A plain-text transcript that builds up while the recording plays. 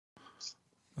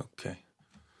Okay.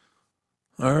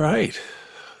 All right.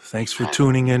 Thanks for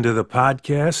tuning into the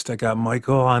podcast. I got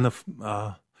Michael on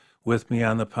the with me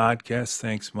on the podcast.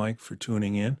 Thanks, Mike, for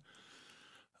tuning in.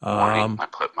 Morning. Um,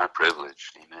 My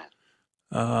privilege.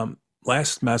 Amen.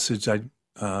 Last message I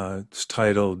it's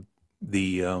titled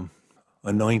 "The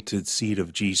Anointed Seed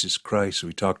of Jesus Christ."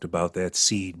 We talked about that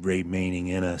seed remaining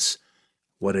in us,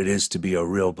 what it is to be a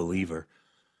real believer.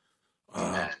 Uh,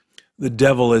 Amen. the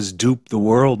devil has duped the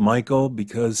world, Michael,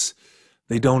 because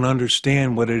they don't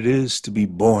understand what it is to be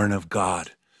born of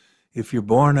God. If you're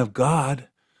born of God,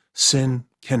 sin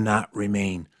cannot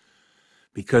remain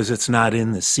because it's not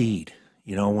in the seed.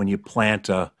 You know, when you plant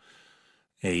a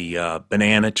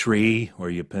banana tree or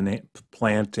you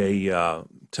plant a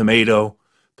tomato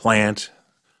plant,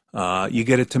 you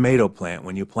get a tomato plant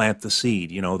when you plant the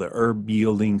seed. You know, the herb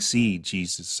yielding seed,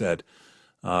 Jesus said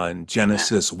in Amen.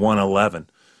 Genesis 1:11.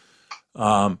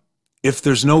 Um, if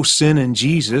there's no sin in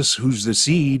Jesus, who's the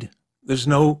seed, there's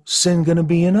no sin going to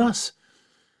be in us.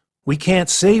 We can't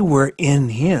say we're in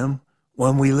him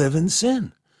when we live in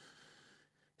sin.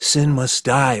 Sin must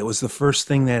die. It was the first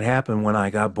thing that happened when I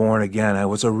got born again. I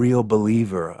was a real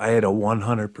believer. I had a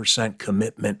 100%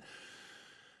 commitment,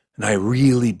 and I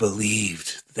really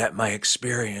believed that my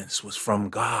experience was from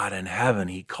God and heaven.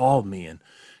 He called me and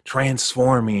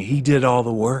transformed me. He did all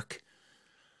the work.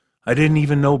 I didn't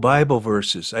even know Bible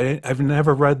verses. I've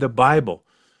never read the Bible,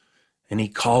 and he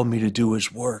called me to do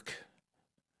his work.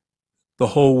 The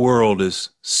whole world is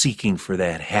seeking for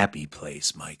that happy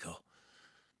place, Michael.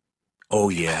 Oh,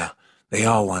 Amen. yeah, they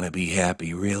all want to be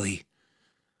happy, really.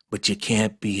 But you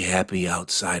can't be happy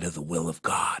outside of the will of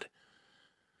God.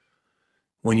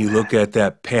 When you Amen. look at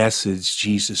that passage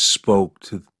Jesus spoke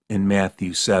to in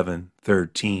Matthew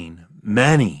 7:13,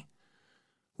 many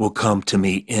will come to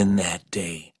me in that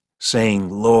day, saying,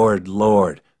 Lord,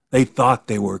 Lord. They thought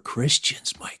they were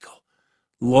Christians, Michael.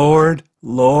 Lord,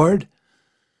 Lord,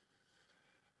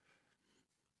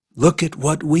 look at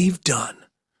what we've done.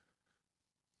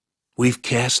 We've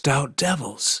cast out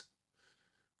devils.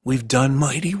 We've done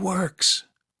mighty works.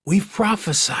 We've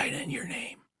prophesied in your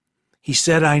name. He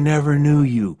said, I never knew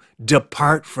you.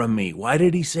 Depart from me. Why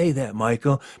did he say that,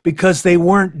 Michael? Because they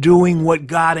weren't doing what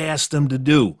God asked them to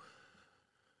do.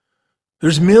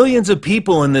 There's millions of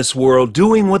people in this world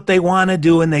doing what they want to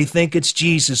do and they think it's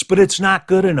Jesus, but it's not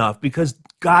good enough because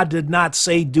God did not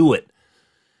say do it.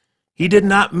 He did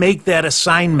not make that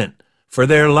assignment for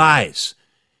their lives.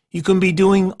 You can be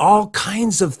doing all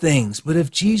kinds of things, but if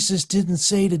Jesus didn't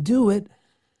say to do it,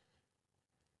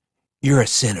 you're a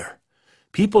sinner.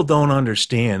 People don't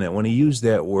understand that when he used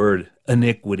that word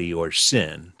iniquity or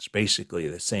sin, it's basically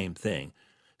the same thing.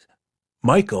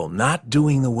 Michael, not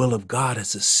doing the will of God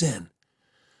is a sin.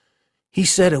 He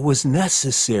said it was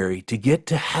necessary to get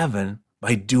to heaven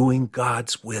by doing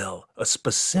God's will, a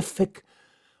specific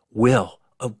will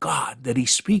of God that he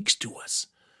speaks to us.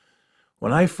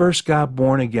 When I first got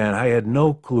born again, I had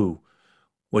no clue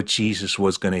what Jesus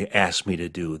was going to ask me to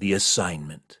do, the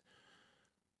assignment.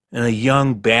 And a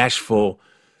young, bashful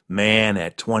man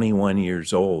at 21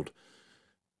 years old,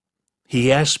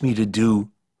 he asked me to do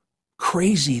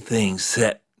crazy things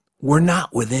that were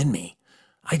not within me.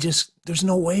 There's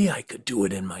no way I could do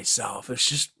it in myself. It's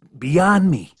just beyond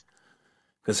me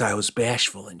because I was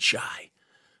bashful and shy.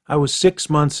 I was 6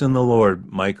 months in the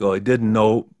Lord, Michael. I didn't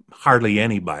know hardly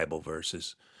any Bible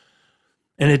verses.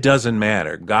 And it doesn't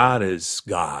matter. God is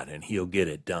God, and he'll get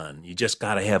it done. You just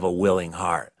got to have a willing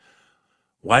heart.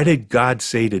 Why did God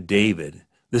say to David,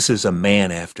 this is a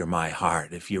man after my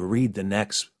heart? If you read the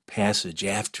next passage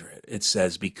after it, it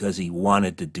says, because he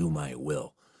wanted to do my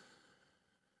will.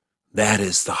 That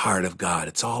is the heart of God.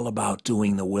 It's all about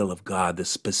doing the will of God, the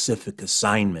specific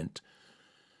assignment.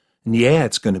 And yeah,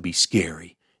 it's going to be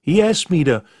scary. He asked me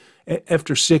to,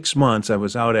 after 6 months, I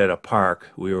was out at a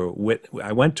park.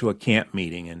 I went to a camp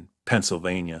meeting in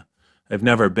Pennsylvania. I've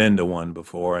never been to one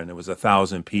before, and there was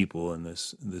 1,000 people in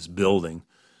this building.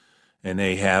 And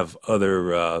they have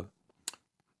other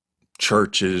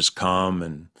churches come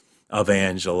and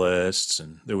evangelists,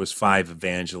 and there was 5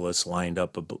 evangelists lined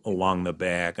up along the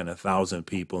back and 1,000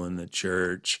 people in the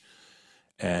church.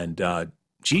 And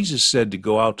Jesus said to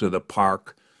go out to the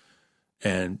park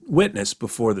and witness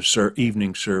before the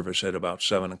evening service at about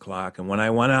 7 o'clock. And when I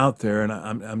went out there, and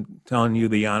I'm telling you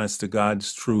the honest to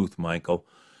God's truth, Michael,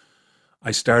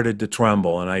 I started to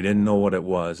tremble, and I didn't know what it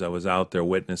was. I was out there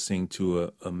witnessing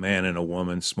to a man and a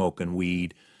woman smoking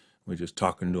weed. We're just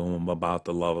talking to them about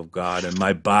the love of God, and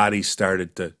my body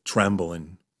started to tremble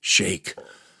and shake.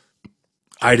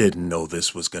 I didn't know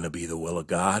this was going to be the will of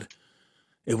God.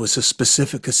 It was a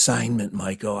specific assignment,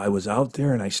 Michael. I was out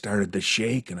there and I started to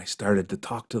shake and I started to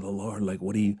talk to the Lord like,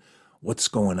 what's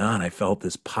going on? I felt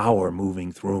this power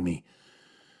moving through me.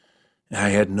 And I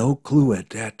had no clue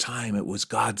at that time it was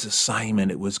God's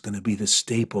assignment. It was going to be the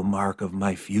staple mark of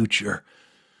my future.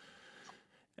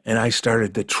 And I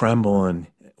started to tremble, and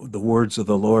the words of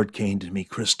the Lord came to me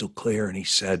crystal clear. And I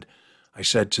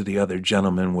said to the other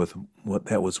gentleman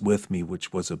that was with me,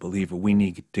 which was a believer, we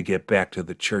need to get back to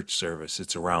the church service.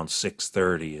 It's around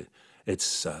 6:30. It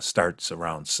starts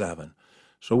around 7.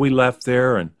 So we left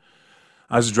there, and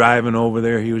I was driving over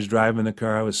there. He was driving the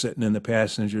car. I was sitting in the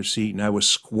passenger seat, and I was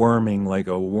squirming like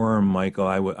a worm, Michael.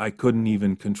 I couldn't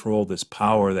even control this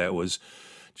power that was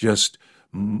just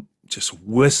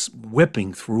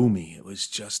whipping through me. It was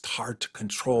just hard to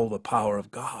control the power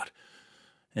of God.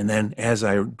 And then as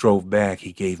I drove back,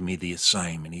 he gave me the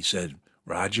assignment. He said,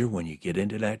 Roger, when you get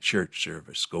into that church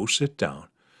service, go sit down.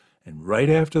 And right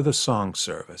after the song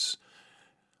service,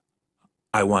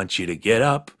 I want you to get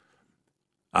up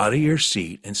out of your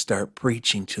seat and start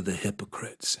preaching to the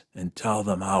hypocrites and tell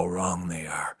them how wrong they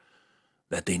are,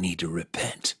 that they need to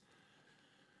repent.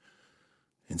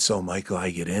 And so, Michael, I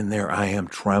get in there. I am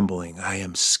trembling. I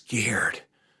am scared.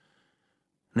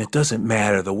 And it doesn't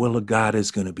matter. The will of God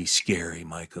is going to be scary,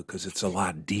 Michael, because it's a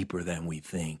lot deeper than we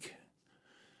think.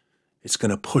 It's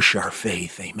going to push our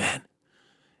faith. Amen.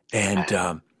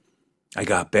 And I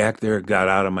got back there, got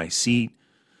out of my seat,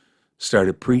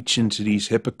 started preaching to these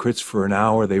hypocrites for an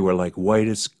hour. They were like white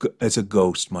as a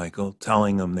ghost, Michael,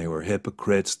 telling them they were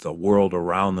hypocrites. The world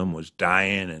around them was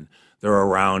dying, and they're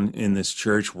around in this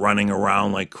church running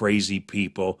around like crazy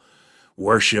people,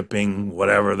 worshiping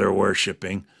whatever they're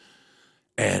worshiping.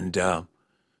 And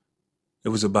it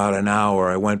was about an hour.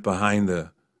 I went behind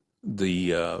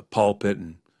the pulpit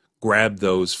and grabbed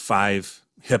those 5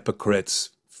 hypocrites,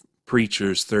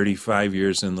 preachers, 35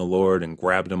 years in the Lord, and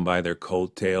grabbed them by their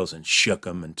coattails and shook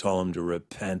them and told them to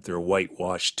repent, their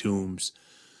whitewashed tombs,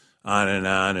 on.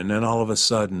 And then all of a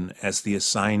sudden, as the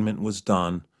assignment was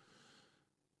done,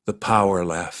 the power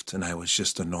left, and I was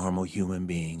just a normal human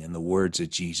being, and the words of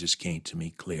Jesus came to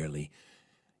me clearly.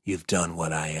 You've done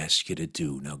what I asked you to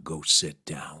do. Now go sit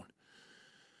down.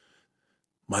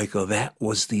 Michael, that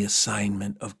was the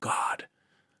assignment of God.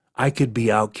 I could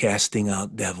be out casting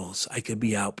out devils. I could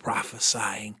be out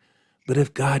prophesying. But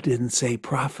if God didn't say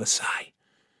prophesy,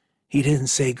 he didn't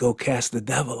say go cast the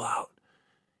devil out.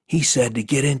 He said to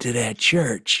get into that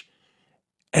church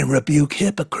and rebuke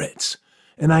hypocrites.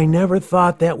 And I never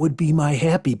thought that would be my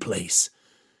happy place,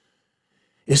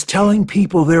 is telling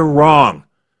people they're wrong,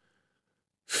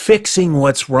 fixing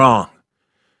what's wrong.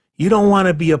 You don't want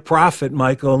to be a prophet,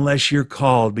 Michael, unless you're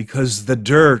called, because the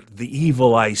dirt, the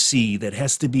evil I see that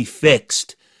has to be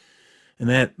fixed, and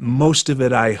that most of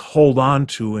it I hold on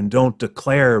to and don't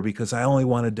declare because I only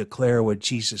want to declare what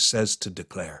Jesus says to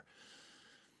declare.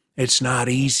 It's not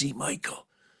easy, Michael.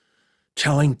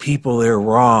 Telling people they're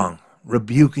wrong,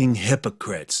 rebuking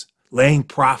hypocrites, laying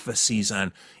prophecies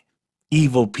on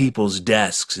evil people's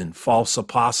desks and false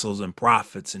apostles and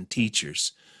prophets and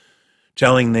teachers,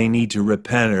 telling they need to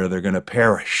repent or they're going to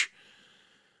perish.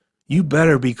 You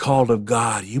better be called of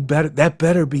God. That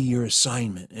better be your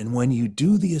assignment. And when you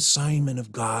do the assignment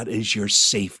of God is your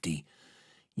safety,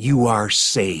 you are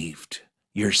saved.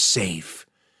 You're safe.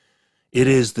 It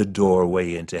is the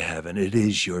doorway into heaven. It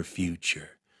is your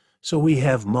future. So we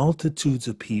have multitudes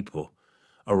of people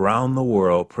around the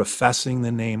world professing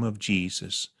the name of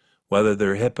Jesus, whether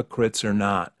they're hypocrites or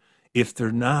not. If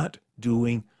they're not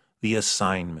doing the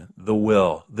assignment, the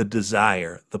will, the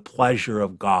desire, the pleasure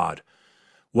of God,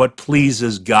 what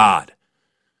pleases God.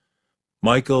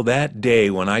 Michael, that day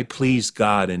when I pleased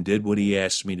God and did what he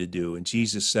asked me to do, and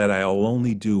Jesus said, I will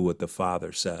only do what the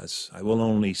Father says. I will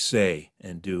only say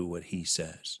and do what he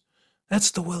says.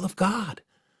 That's the will of God,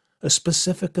 a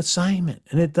specific assignment.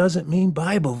 And it doesn't mean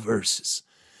Bible verses.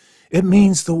 It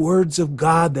means the words of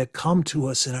God that come to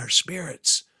us in our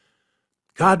spirits.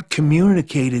 God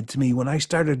communicated to me when I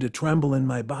started to tremble in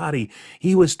my body.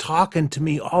 He was talking to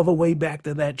me all the way back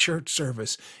to that church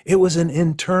service. It was an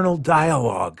internal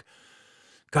dialogue.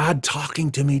 God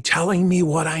talking to me, telling me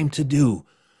what I'm to do.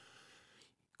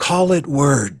 Call it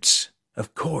words,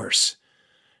 of course.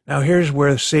 Now here's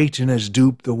where Satan has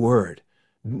duped the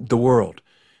world.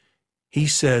 He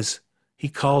says, he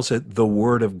calls it the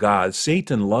Word of God.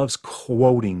 Satan loves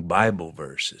quoting Bible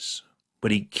verses,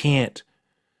 but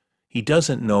he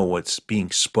doesn't know what's being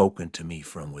spoken to me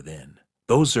from within.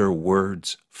 Those are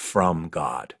words from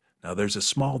God. Now, there's a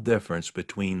small difference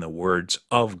between the words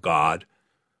of God,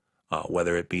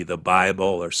 whether it be the Bible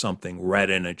or something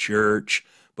read in a church,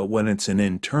 but when it's an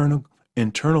internal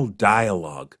internal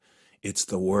dialogue. It's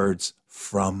the words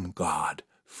from God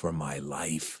for my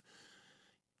life,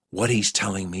 what he's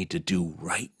telling me to do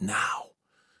right now.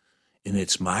 And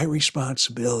it's my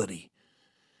responsibility,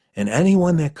 and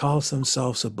anyone that calls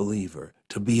themselves a believer,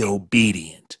 to be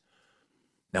obedient.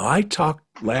 Now, I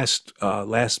talked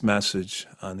last message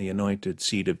on the anointed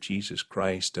seed of Jesus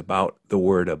Christ about the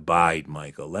word abide,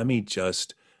 Michael. Let me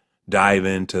just dive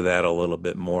into that a little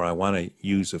bit more. I want to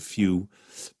use a few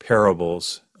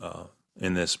parables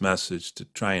in this message to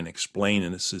try and explain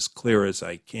this as clear as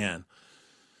I can.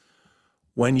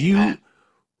 When you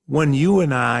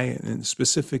and I, and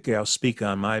specifically I'll speak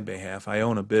on my behalf, I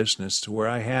own a business to where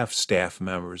I have staff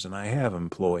members and I have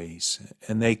employees,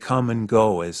 and they come and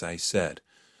go, as I said.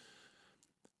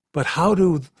 But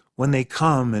when they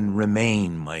come and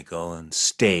remain, Michael, and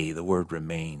stay, the word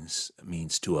remains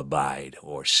means to abide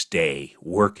or stay,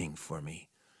 working for me.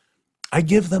 I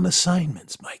give them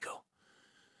assignments, Michael.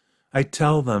 I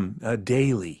tell them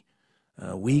daily,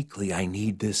 weekly, I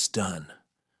need this done.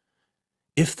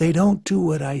 If they don't do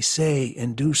what I say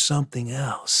and do something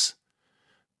else,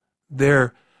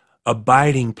 their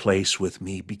abiding place with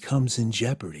me becomes in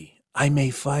jeopardy. I may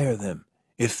fire them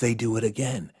if they do it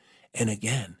again and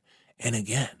again and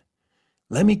again.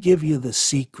 Let me give you the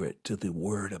secret to the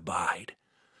word abide.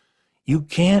 You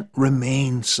can't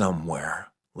remain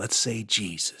somewhere, let's say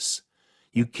Jesus.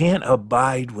 You can't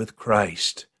abide with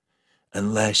Christ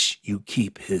unless you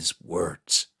keep his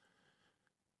words.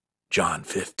 John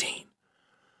 15.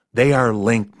 They are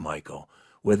linked, Michael.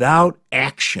 Without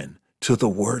action to the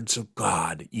words of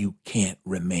God, you can't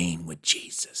remain with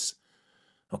Jesus.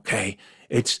 Okay?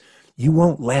 You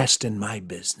won't last in my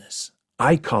business.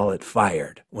 I call it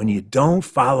fired. When you don't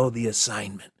follow the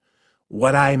assignment,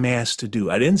 what I'm asked to do.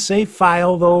 I didn't say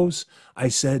file those. I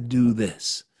said do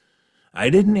this. I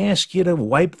didn't ask you to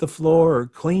wipe the floor or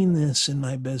clean this in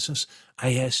my business.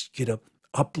 I asked you to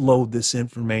upload this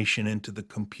information into the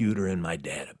computer in my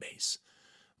database.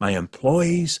 My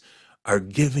employees are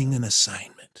giving an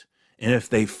assignment. And if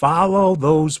they follow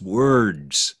those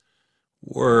words,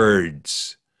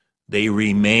 they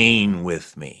remain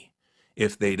with me.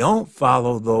 If they don't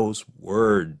follow those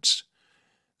words,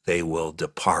 they will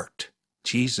depart.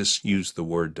 Jesus used the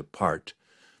word depart.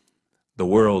 The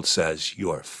world says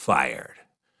you're fired.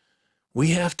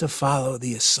 We have to follow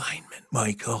the assignment,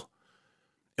 Michael.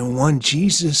 And when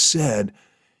Jesus said,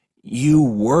 you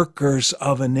workers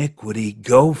of iniquity,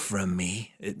 go from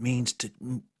me, it means to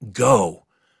go.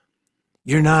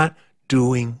 You're not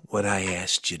doing what I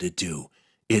asked you to do.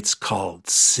 It's called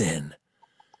sin.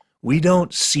 We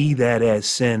don't see that as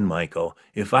sin, Michael.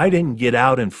 If I didn't get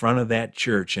out in front of that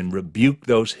church and rebuke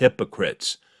those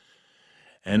hypocrites,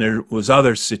 and there was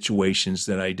other situations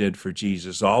that I did for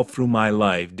Jesus all through my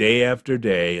life, day after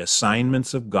day,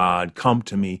 assignments of God come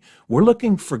to me. We're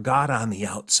looking for God on the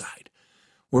outside.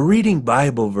 We're reading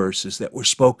Bible verses that were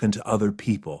spoken to other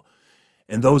people.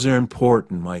 And those are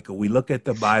important, Michael. We look at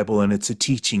the Bible and it's a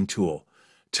teaching tool.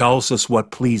 Tells us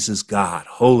what pleases God,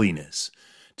 holiness.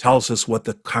 Tells us what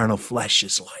the carnal flesh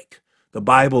is like. The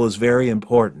Bible is very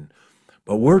important.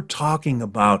 But we're talking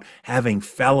about having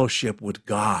fellowship with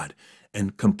God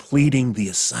and completing the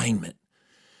assignment.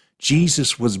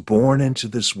 Jesus was born into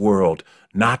this world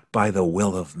not by the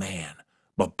will of man,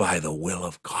 but by the will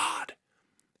of God.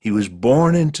 He was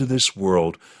born into this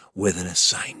world with an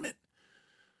assignment.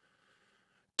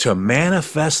 To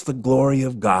manifest the glory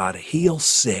of God, heal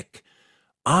sick,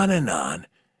 on, and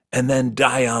then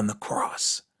die on the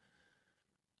cross.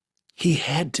 He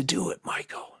had to do it,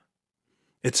 Michael.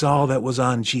 It's all that was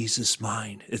on Jesus'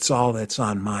 mind. It's all that's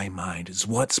on my mind. It's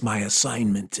what's my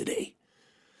assignment today.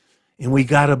 And we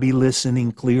got to be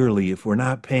listening clearly. If we're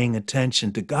not paying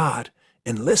attention to God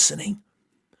and listening,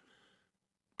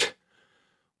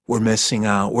 we're missing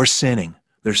out. We're sinning.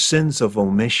 There's sins of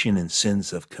omission and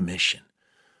sins of commission.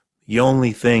 The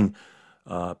only thing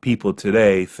people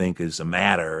today think is a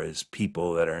matter is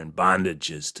people that are in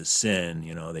bondages to sin.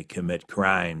 You know, they commit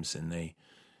crimes and they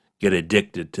get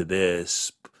addicted to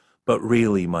this. But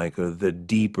really, Micah, the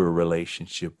deeper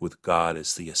relationship with God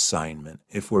is the assignment.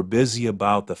 If we're busy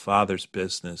about the Father's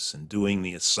business and doing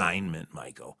the assignment,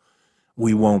 Michael,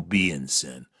 we won't be in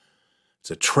sin.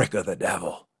 It's a trick of the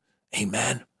devil.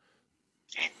 Amen?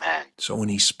 Amen. So when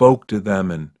he spoke to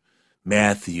them in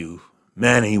Matthew,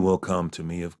 many will come to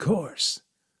me, of course.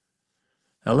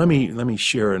 Now let me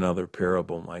share another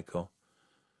parable, Michael.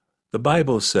 The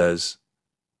Bible says,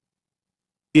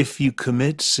 if you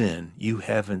commit sin, you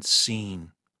haven't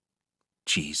seen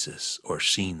Jesus or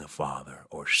seen the Father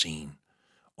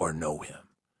or know him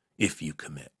if you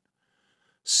commit.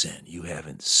 sin. You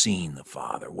haven't seen the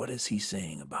Father. What is he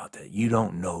saying about that? You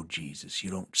don't know Jesus.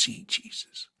 You don't see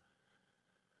Jesus.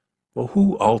 Well,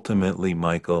 who ultimately,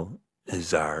 Michael,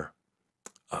 is our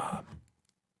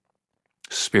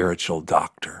spiritual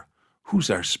doctor? Who's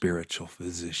our spiritual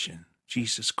physician?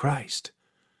 Jesus Christ.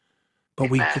 But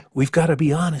we've got to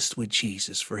be honest with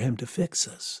Jesus for him to fix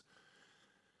us.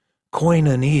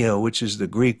 Koinonia, which is the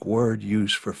Greek word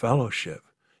used for fellowship,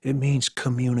 it means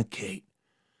communicate,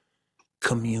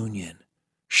 communion,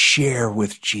 share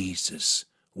with Jesus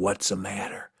what's the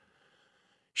matter.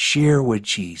 Share with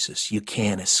Jesus. You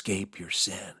can't escape your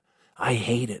sin. I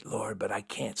hate it, Lord, but I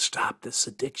can't stop this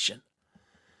addiction.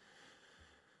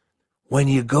 When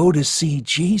you go to see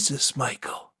Jesus,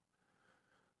 Michael,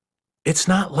 it's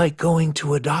not like going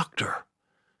to a doctor.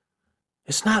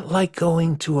 It's not like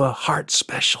going to a heart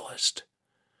specialist.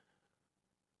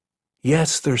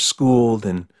 Yes, they're schooled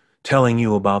and telling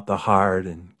you about the heart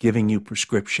and giving you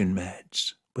prescription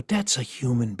meds, but that's a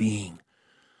human being.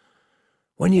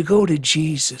 When you go to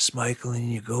Jesus, Michael,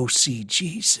 and you go see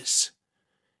Jesus,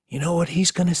 you know what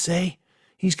he's going to say?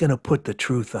 He's going to put the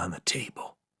truth on the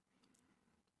table.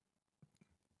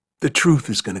 The truth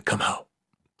is going to come out.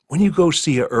 When you go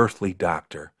see an earthly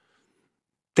doctor,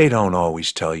 they don't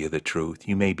always tell you the truth.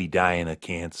 You may be dying of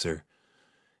cancer.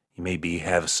 You may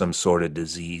have some sort of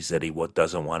disease that he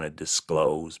doesn't want to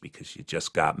disclose because you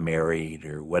just got married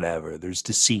or whatever. There's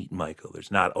deceit, Michael. There's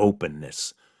not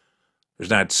openness. There's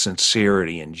not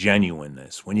sincerity and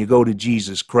genuineness. When you go to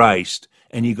Jesus Christ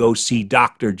and you go see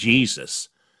Dr. Jesus,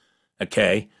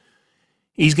 okay,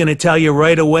 he's going to tell you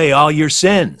right away all your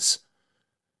sins.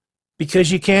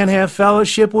 Because you can't have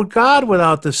fellowship with God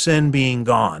without the sin being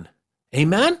gone.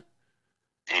 Amen?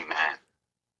 Amen.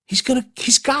 He's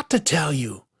got to tell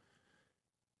you.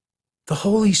 The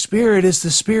Holy Spirit is the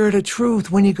Spirit of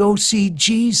truth. When you go see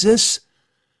Jesus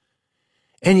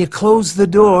and you close the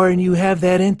door and you have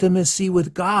that intimacy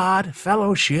with God,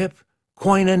 fellowship,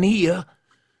 koinonia,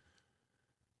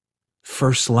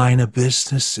 first line of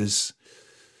business is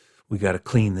we got to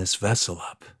clean this vessel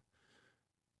up.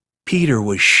 Peter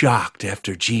was shocked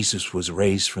after Jesus was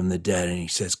raised from the dead, and he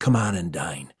says, come on and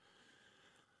dine.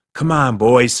 Come on,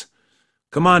 boys.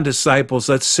 Come on, disciples,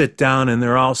 let's sit down. And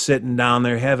they're all sitting down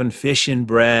there having fish and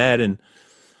bread, and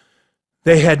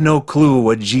they had no clue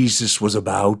what Jesus was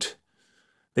about.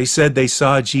 They said they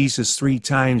saw Jesus 3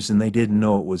 times, and they didn't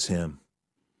know it was him.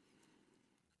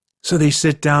 So they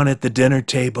sit down at the dinner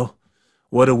table.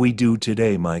 What do we do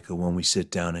today, Michael, when we sit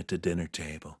down at the dinner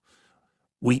table?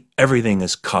 Everything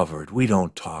is covered. We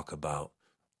don't talk about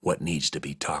what needs to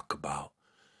be talked about.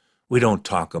 We don't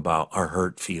talk about our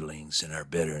hurt feelings and our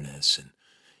bitterness and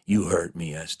you hurt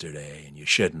me yesterday and you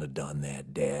shouldn't have done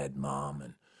that, Dad, Mom,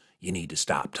 and you need to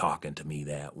stop talking to me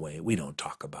that way. We don't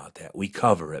talk about that. We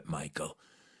cover it, Michael.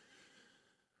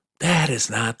 That is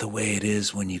not the way it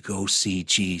is when you go see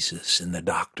Jesus in the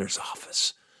doctor's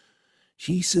office.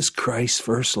 Jesus Christ's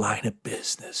first line of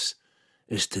business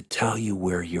is to tell you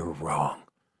where you're wrong.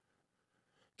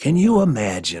 Can you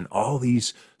imagine all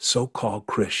these so-called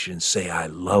Christians say, I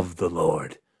love the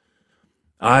Lord.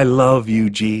 I love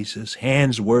you, Jesus.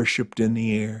 Hands worshiped in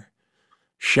the air,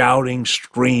 shouting,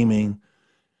 screaming.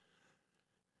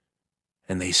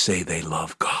 And they say they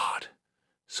love God.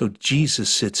 So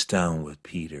Jesus sits down with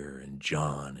Peter and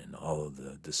John and all of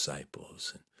the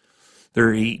disciples. And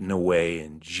they're eating away,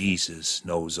 and Jesus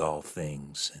knows all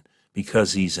things. And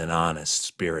because he's an honest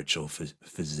spiritual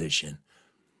physician,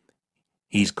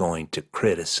 he's going to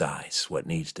criticize what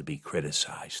needs to be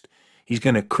criticized. He's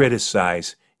going to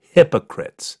criticize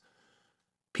hypocrites.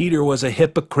 Peter was a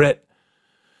hypocrite.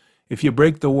 If you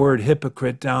break the word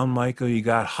hypocrite down, Michael, you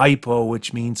got hypo,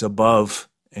 which means above,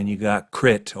 and you got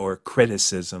crit or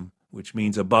criticism, which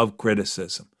means above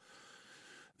criticism.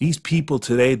 These people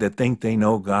today that think they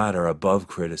know God are above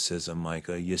criticism,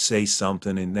 Michael. You say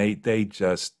something and they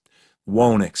just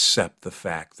won't accept the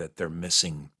fact that they're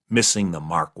missing the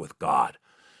mark with God.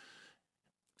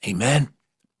 Amen?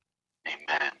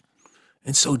 Amen.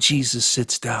 And so Jesus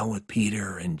sits down with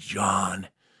Peter and John,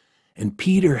 and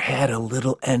Peter had a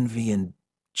little envy and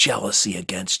jealousy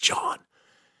against John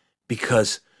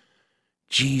because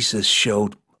Jesus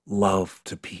showed love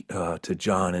to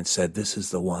John and said, this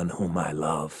is the one whom I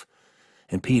love.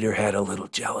 And Peter had a little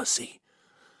jealousy,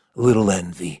 a little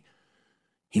envy.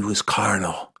 He was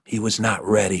carnal. He was not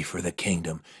ready for the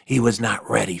kingdom. He was not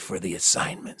ready for the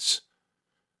assignments.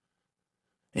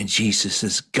 And Jesus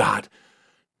has got,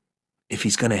 if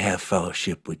he's going to have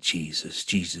fellowship with Jesus,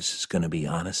 Jesus is going to be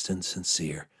honest and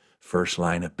sincere. First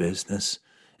line of business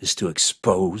is to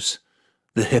expose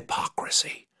the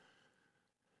hypocrisy.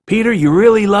 Peter, you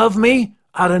really love me?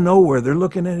 out of nowhere, they're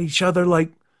looking at each other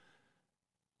like,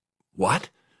 what?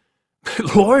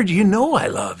 Lord, you know I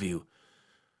love you.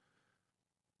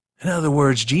 In other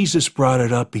words, Jesus brought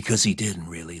it up because he didn't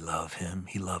really love him.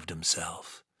 He loved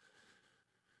himself.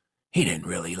 He didn't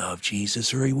really love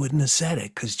Jesus, or he wouldn't have said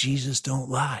it, because Jesus don't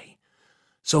lie.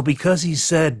 So because he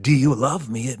said, do you love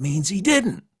me, it means he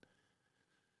didn't.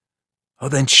 Oh,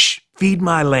 then feed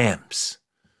my lambs.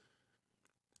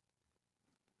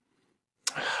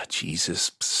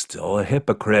 Jesus, still a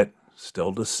hypocrite,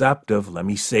 still deceptive. Let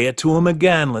me say it to him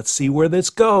again. Let's see where this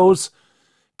goes.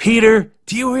 Peter,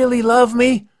 do you really love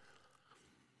me?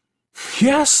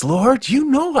 Yes, Lord, you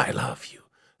know I love you.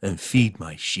 Then feed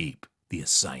my sheep, the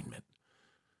assignment.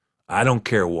 I don't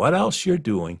care what else you're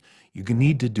doing. You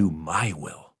need to do my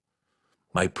will,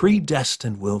 my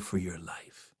predestined will for your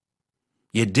life.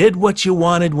 You did what you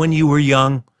wanted when you were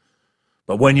young,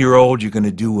 but when you're old, you're going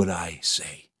to do what I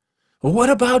say. Well, what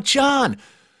about John?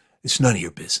 It's none of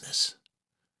your business.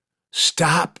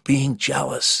 Stop being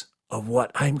jealous of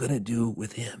what I'm going to do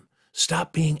with him.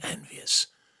 Stop being envious.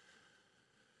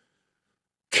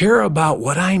 Care about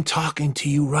what I'm talking to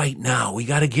you right now. We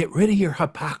got to get rid of your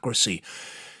hypocrisy.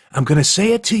 I'm going to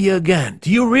say it to you again.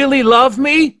 Do you really love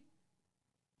me?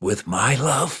 With my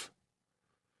love?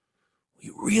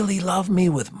 You really love me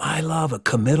with my love, a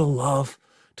committal love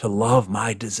to love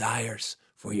my desires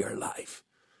for your life?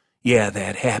 Yeah,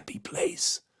 that happy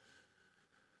place.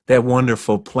 That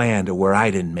wonderful plan to where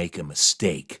I didn't make a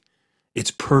mistake.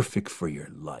 It's perfect for your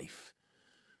life.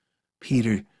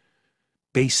 Peter,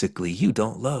 basically, you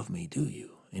don't love me, do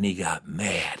you? And he got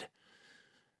mad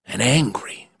and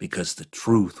angry because the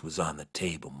truth was on the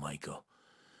table, Michael.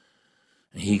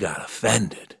 And he got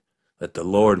offended that the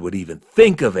Lord would even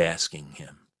think of asking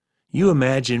him. You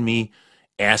imagine me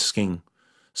asking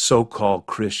so-called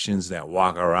Christians that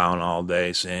walk around all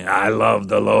day saying, I love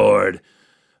the Lord.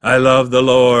 I love the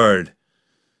Lord.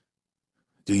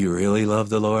 Do you really love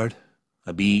the Lord?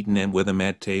 I'll be eating with him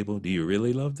at table. Do you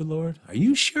really love the Lord? Are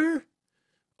you sure?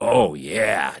 Oh,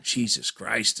 yeah, Jesus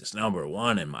Christ is number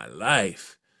one in my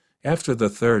life. After the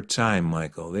third time,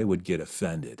 Michael, they would get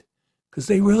offended because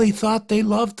they really thought they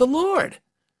loved the Lord.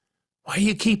 Why do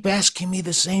you keep asking me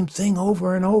the same thing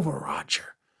over and over,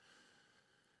 Roger?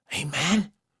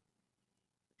 Amen?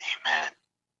 Amen.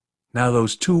 Now,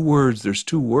 there's two words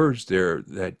there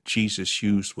that Jesus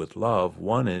used with love.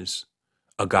 One is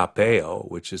agapeo,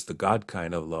 which is the God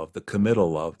kind of love, the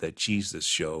committal love that Jesus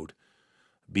showed,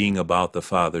 being about the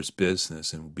Father's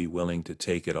business and be willing to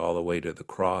take it all the way to the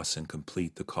cross and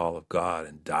complete the call of God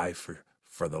and die for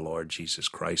the Lord Jesus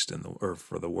Christ or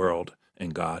for the world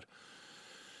and God.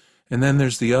 And then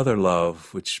there's the other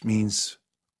love, which means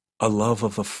a love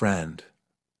of a friend,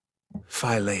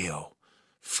 phileo,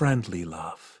 friendly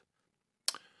love.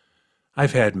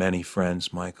 I've had many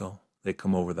friends, Michael. They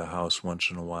come over the house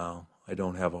once in a while. I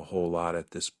don't have a whole lot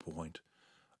at this point.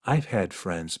 I've had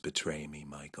friends betray me,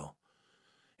 Michael.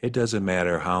 It doesn't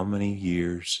matter how many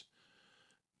years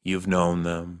you've known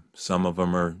them. Some of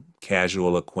them are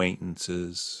casual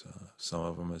acquaintances. Some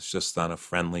of them is just on a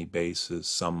friendly basis.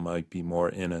 Some might be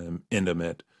more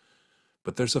intimate.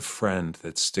 But there's a friend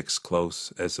that sticks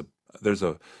close there's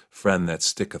a friend that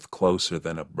sticketh closer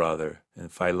than a brother. And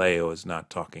phileo is not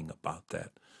talking about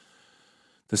that.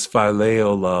 This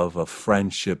phileo love, a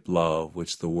friendship love,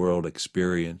 which the world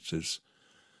experiences,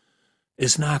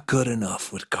 is not good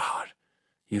enough with God.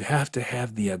 You have to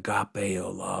have the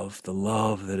agapeo love, the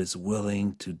love that is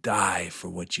willing to die for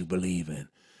what you believe in.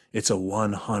 It's a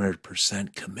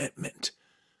 100% commitment.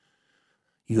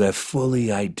 You have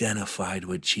fully identified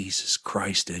with Jesus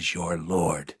Christ as your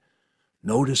Lord.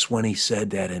 Notice when he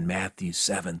said that in Matthew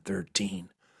 7:13.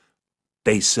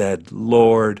 They said,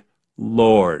 Lord,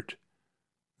 Lord.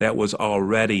 That was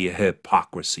already a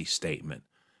hypocrisy statement.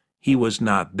 He was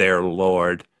not their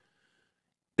Lord.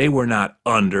 They were not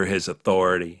under his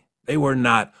authority. They were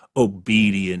not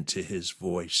obedient to his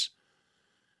voice.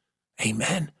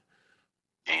 Amen.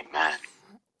 Amen.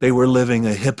 They were living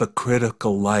a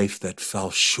hypocritical life that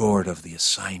fell short of the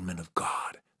assignment of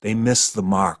God. They missed the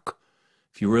mark.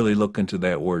 If you really look into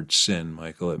that word sin,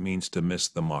 Michael, it means to miss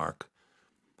the mark.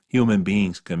 Human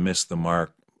beings can miss the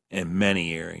mark in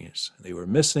many areas. They were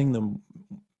missing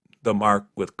the mark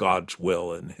with God's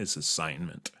will and his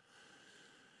assignment.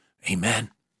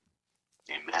 Amen.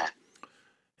 Amen.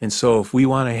 And so if we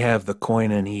want to have the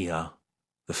koinonia,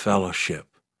 the fellowship,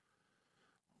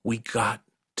 we got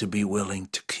to be willing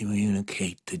to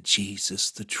communicate to Jesus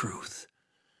the truth.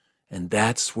 And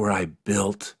that's where I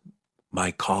built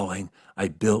my calling. I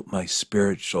built my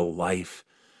spiritual life.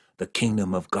 The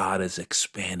kingdom of God has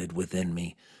expanded within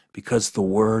me because the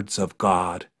words of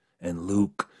God And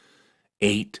Luke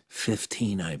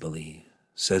 8:15, I believe,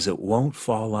 says it won't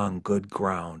fall on good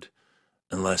ground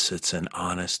unless it's an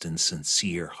honest and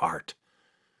sincere heart.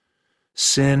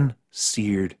 Sin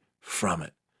seared from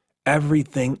it.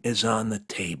 Everything is on the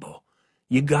table.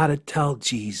 You got to tell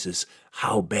Jesus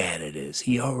how bad it is.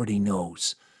 He already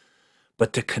knows.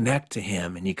 But to connect to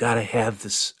him, and you got to have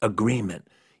this agreement.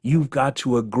 You've got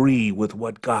to agree with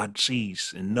what God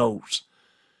sees and knows.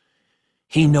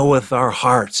 He knoweth our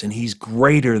hearts, and he's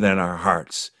greater than our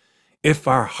hearts. If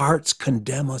our hearts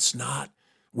condemn us not,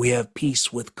 we have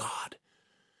peace with God.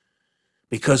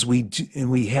 Because we do, and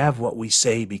we have what we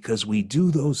say, because we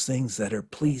do those things that are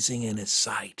pleasing in his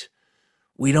sight.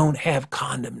 We don't have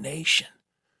condemnation.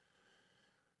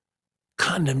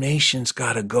 Condemnation's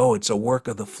got to go. It's a work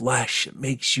of the flesh. It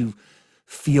makes you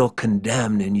feel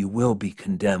condemned, and you will be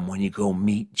condemned when you go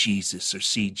meet Jesus or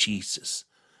see Jesus.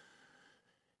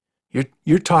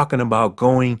 You're talking about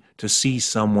going to see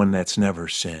someone that's never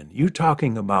sinned. You're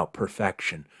talking about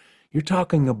perfection. You're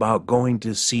talking about going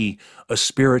to see a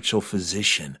spiritual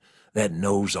physician that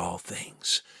knows all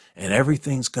things, and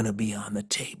everything's going to be on the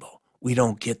table. We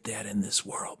don't get that in this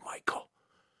world, Michael.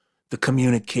 The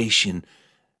communication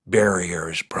barrier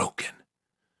is broken.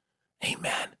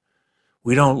 Amen.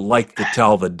 We don't like to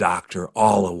tell the doctor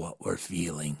all of what we're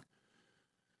feeling.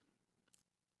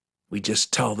 We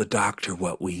just tell the doctor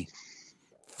what we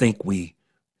think we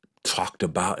talked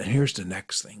about. And here's the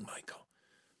next thing, Michael.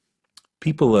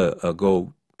 People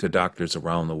go to doctors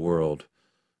around the world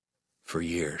for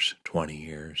years, 20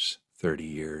 years, 30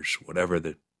 years, whatever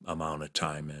the amount of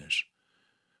time is.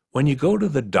 When you go to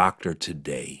the doctor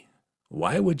today,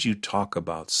 why would you talk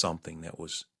about something that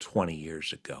was 20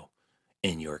 years ago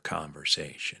in your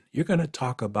conversation? You're going to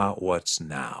talk about what's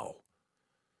now.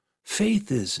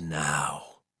 Faith is now.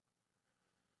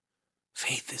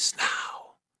 Faith is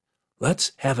now.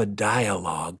 Let's have a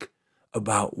dialogue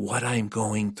about what I'm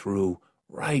going through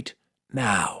right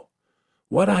now.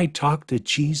 What I talked to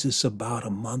Jesus about a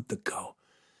month ago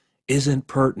isn't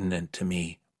pertinent to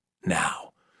me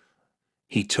now.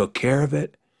 He took care of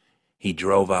it. He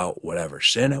drove out whatever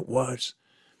sin it was.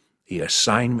 The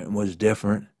assignment was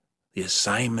different. The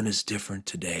assignment is different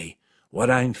today. What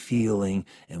I'm feeling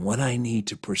and what I need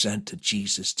to present to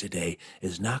Jesus today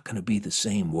is not going to be the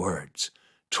same words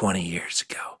 20 years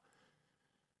ago,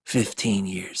 15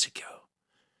 years ago.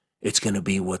 It's going to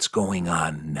be what's going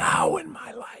on now in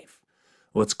my life,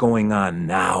 what's going on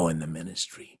now in the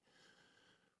ministry.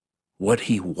 What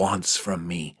he wants from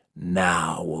me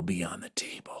now will be on the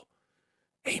table.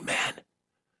 Amen.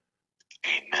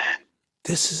 Amen.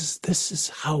 This is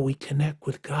how we connect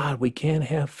with God. We can't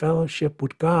have fellowship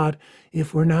with God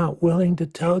if we're not willing to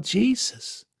tell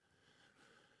Jesus.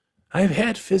 I've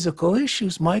had physical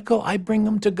issues, Michael. I bring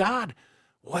them to God.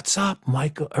 What's up,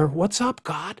 Michael? Or what's up,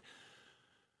 God?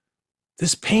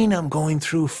 This pain I'm going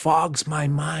through fogs my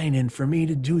mind, and for me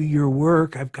to do your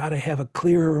work, I've got to have a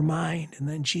clearer mind, and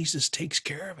then Jesus takes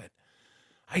care of it.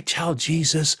 I tell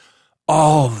Jesus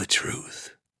all the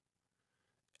truth.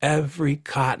 Every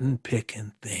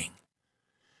cotton-picking thing.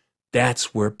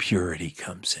 That's where purity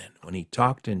comes in. When he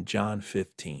talked in John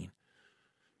 15,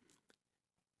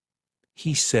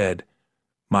 he said,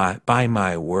 by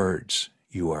my words,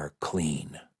 you are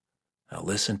clean. Now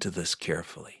listen to this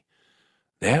carefully.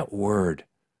 That word,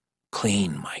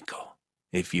 clean, Michael,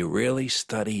 if you really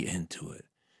study into it,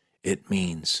 it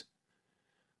means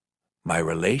my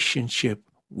relationship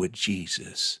with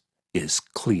Jesus is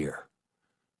clear.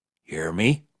 Hear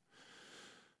me?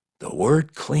 The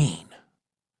word clean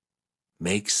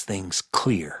makes things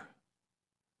clear,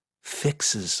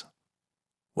 fixes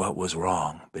what was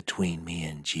wrong between me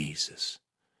and Jesus.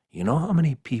 You know how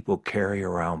many people carry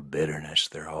around bitterness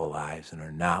their whole lives and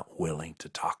are not willing to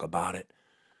talk about it?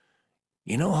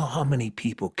 You know how many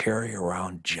people carry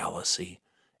around jealousy,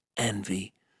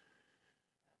 envy,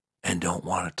 and don't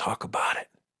want to talk about it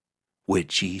with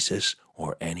Jesus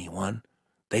or anyone?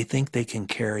 They think they can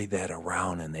carry that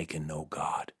around and they can know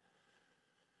God.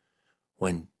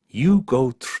 When you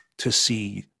go to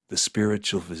see the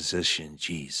spiritual physician,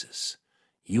 Jesus,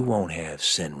 you won't have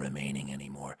sin remaining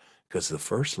anymore, because the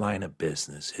first line of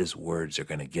business, his words are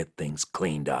going to get things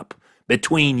cleaned up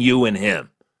between you and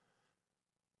him.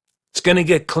 It's going to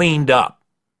get cleaned up.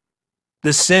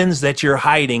 The sins that you're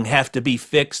hiding have to be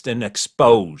fixed and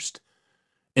exposed.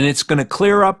 And it's going to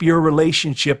clear up your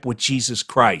relationship with Jesus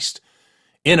Christ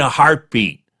in a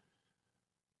heartbeat.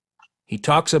 He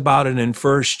talks about it in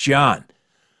 1 John.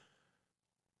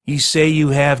 You say you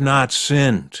have not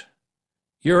sinned.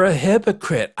 You're a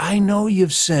hypocrite. I know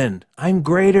you've sinned. I'm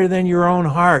greater than your own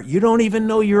heart. You don't even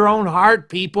know your own heart,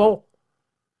 people.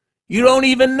 You don't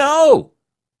even know.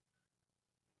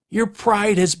 Your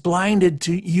pride has blinded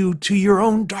you to your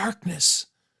own darkness.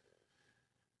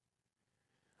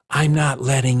 I'm not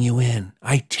letting you in.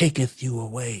 I taketh you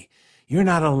away. You're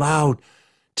not allowed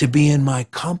to be in my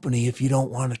company if you don't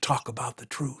want to talk about the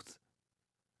truth.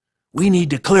 We need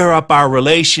to clear up our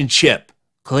relationship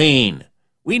clean.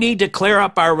 We need to clear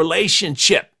up our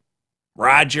relationship.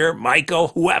 Roger, Michael,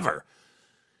 whoever.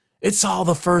 It's all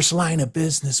the first line of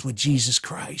business with Jesus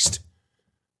Christ.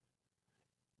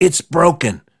 It's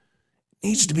broken. It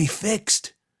needs to be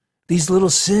fixed. These little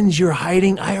sins you're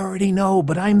hiding, I already know,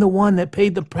 but I'm the one that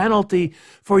paid the penalty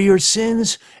for your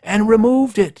sins and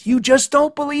removed it. You just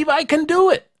don't believe I can do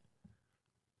it.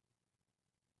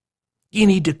 You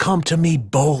need to come to me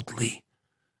boldly.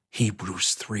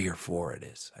 Hebrews 3 or 4 it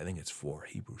is. I think it's 4,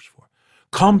 Hebrews 4.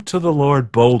 Come to the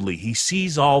Lord boldly. He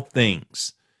sees all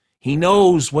things. He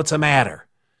knows what's the matter.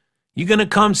 You're going to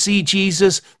come see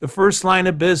Jesus, the first line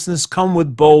of business, come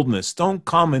with boldness. Don't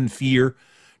come in fear.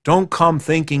 Don't come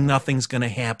thinking nothing's going to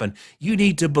happen. You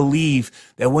need to believe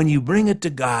that when you bring it to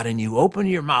God and you open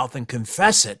your mouth and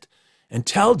confess it and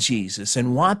tell Jesus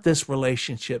and want this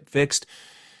relationship fixed,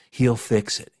 He'll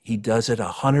fix it. He does it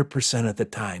 100% of the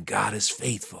time. God is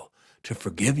faithful to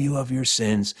forgive you of your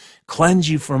sins, cleanse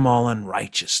you from all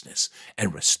unrighteousness,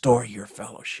 and restore your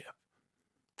fellowship.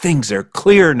 Things are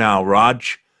clear now,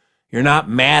 Raj. You're not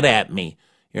mad at me.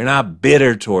 You're not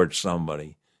bitter towards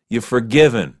somebody. You're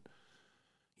forgiven.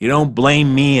 You don't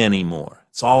blame me anymore.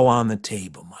 It's all on the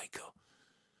table, Michael.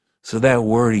 So that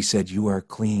word, he said, you are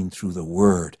clean through the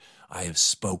word I have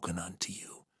spoken unto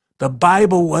you. The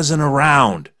Bible wasn't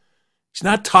around. He's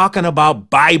not talking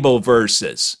about Bible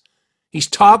verses. He's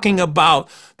talking about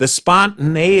the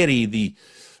spontaneity,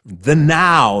 the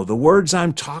now, the words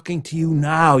I'm talking to you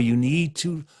now. You need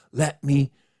to let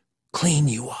me clean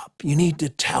you up. You need to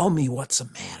tell me what's the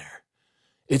matter.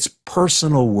 It's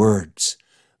personal words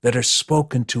that are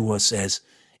spoken to us as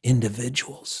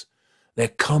individuals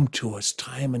that come to us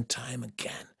time and time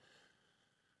again.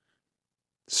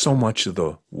 So much of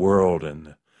the world and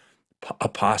the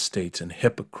apostates and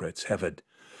hypocrites have a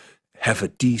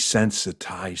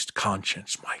desensitized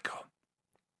conscience, Michael.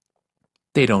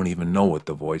 They don't even know what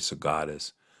the voice of God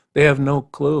is. They have no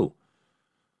clue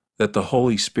that the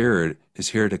Holy Spirit is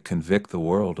here to convict the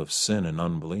world of sin and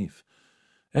unbelief.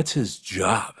 That's his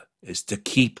job, is to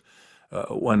keep,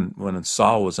 when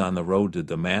Saul was on the road to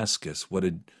Damascus, what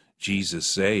did Jesus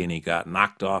say? And he got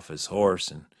knocked off his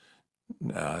horse, and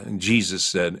Jesus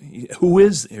said, who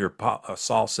is, here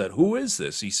Saul said, who is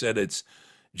this? He said, it's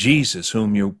Jesus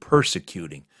whom you're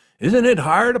persecuting. Isn't it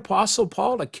hard, Apostle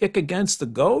Paul, to kick against the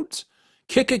goats?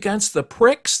 Kick against the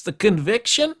pricks, the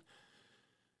conviction?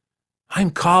 I'm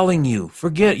calling you.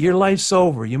 Forget, your life's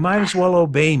over. You might as well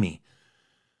obey me.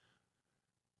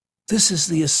 This is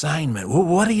the assignment. Well,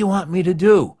 what do you want me to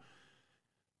do?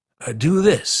 Do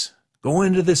this. Go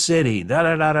into the city,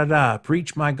 da-da-da-da-da,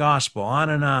 preach my gospel, on.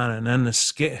 And then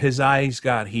his eyes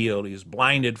got healed. He was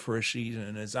blinded for a season,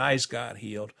 and his eyes got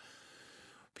healed.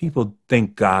 People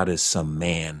think God is some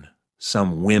man,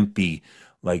 some wimpy,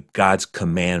 like God's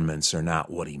commandments are not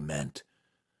what he meant.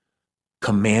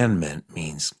 Commandment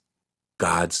means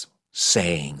God's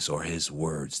sayings or his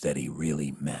words that he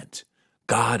really meant.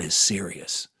 God is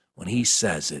serious. When he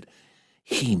says it,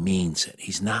 he means it.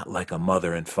 He's not like a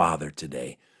mother and father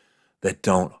today that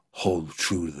don't hold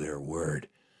true to their word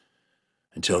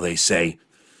until they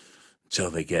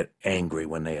get angry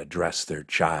when they address their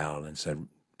child and said,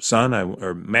 son,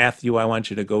 or Matthew, I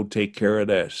want you to go take care of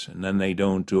this. And then they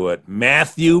don't do it.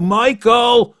 Matthew,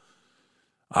 Michael,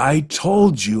 I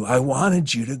told you I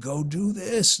wanted you to go do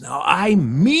this. Now, I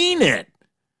mean it.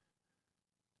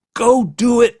 Go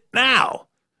do it now.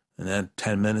 And then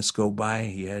 10 minutes go by,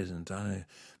 he hasn't done it.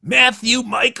 Matthew,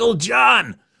 Michael,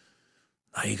 John.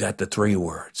 Now you got the 3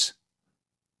 words.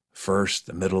 First,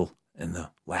 the middle, and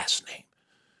the last name.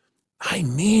 I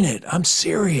mean it. I'm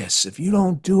serious. If you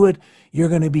don't do it, you're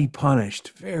going to be punished.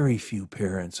 Very few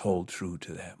parents hold true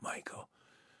to that, Michael.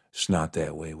 It's not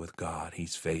that way with God.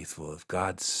 He's faithful. If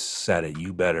God said it,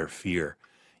 you better fear.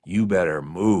 You better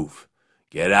move.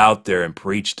 Get out there and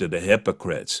preach to the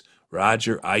hypocrites.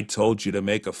 Roger, I told you to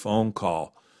make a phone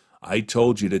call. I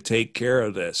told you to take care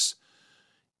of this.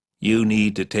 You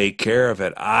need to take care of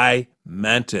it. I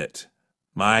meant it.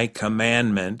 My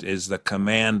commandment is the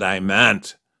command I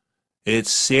meant.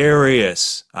 It's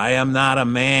serious. I am not a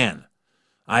man.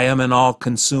 I am an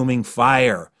all-consuming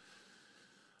fire.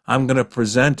 I'm going to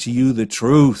present to you the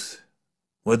truth,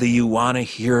 whether you want to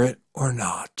hear it or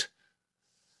not.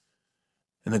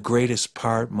 And the greatest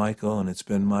part, Michael, and it's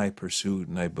been my pursuit,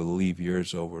 and I believe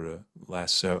yours over the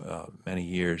last many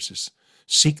years is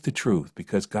seek the truth,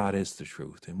 because God is the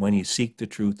truth. And when you seek the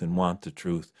truth and want the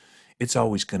truth, it's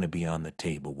always going to be on the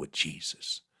table with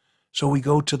Jesus. So we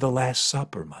go to the Last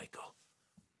Supper, Michael.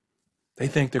 They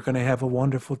think they're going to have a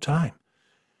wonderful time.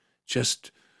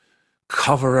 Just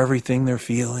cover everything they're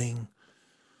feeling,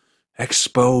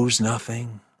 expose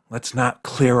nothing. Let's not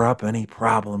clear up any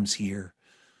problems here.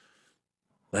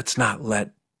 Let's not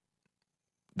let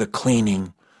the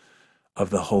cleaning of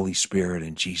the Holy Spirit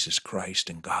and Jesus Christ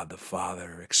and God the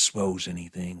Father expose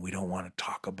anything. We don't want to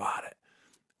talk about it.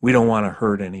 We don't want to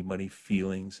hurt anybody's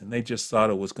feelings. And they just thought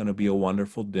it was going to be a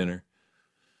wonderful dinner.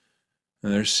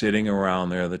 And they're sitting around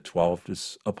there, the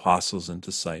 12 apostles and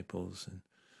disciples. And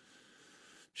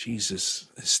Jesus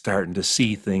is starting to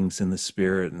see things in the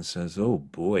Spirit and says, oh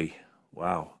boy,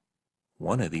 wow,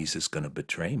 one of these is going to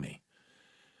betray me.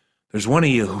 There's one of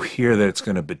you here that's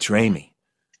going to betray me.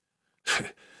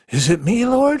 Is it me,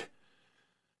 Lord?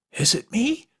 Is it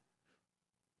me?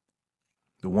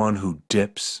 The one who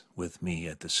dips with me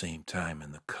at the same time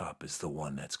in the cup is the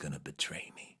one that's going to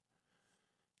betray me.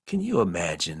 Can you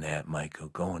imagine that, Michael,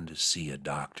 going to see a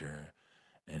doctor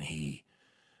and he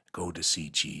go to see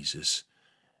Jesus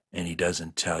and he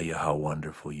doesn't tell you how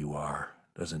wonderful you are,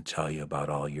 doesn't tell you about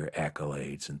all your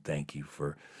accolades and thank you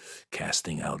for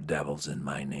casting out devils in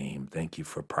my name, thank you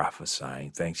for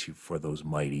prophesying, thank you for those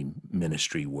mighty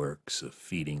ministry works of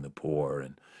feeding the poor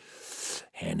and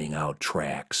handing out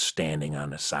tracts, standing on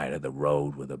the side of the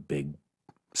road with a big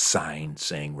sign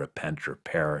saying repent or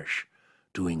perish,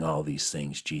 doing all these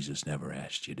things Jesus never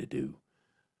asked you to do.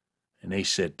 And they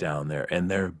sit down there and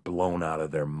they're blown out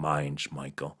of their minds,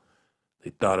 Michael. They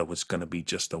thought it was going to be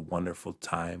just a wonderful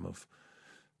time of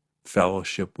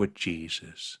fellowship with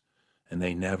Jesus. And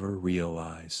they never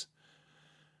realize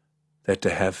that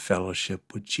to have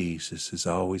fellowship with Jesus is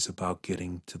always about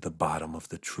getting to the bottom of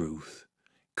the truth,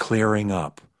 clearing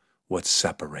up what's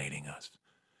separating us,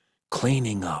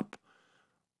 cleaning up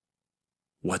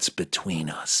what's between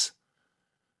us.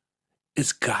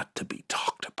 It's got to be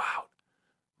talked about.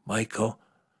 Michael,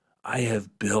 I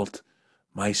have built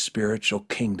my spiritual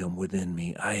kingdom within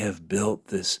me. I have built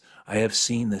this. I have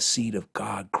seen the seed of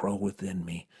God grow within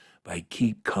me by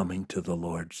keep coming to the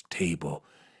Lord's table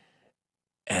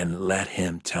and let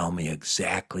him tell me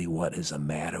exactly what is the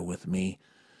matter with me.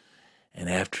 And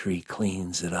after he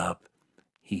cleans it up,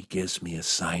 he gives me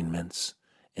assignments,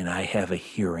 and I have a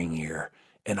hearing ear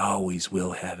and always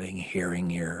will have a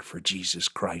hearing ear for Jesus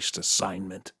Christ's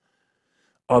assignment.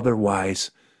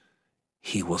 Otherwise,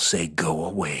 he will say, go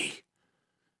away,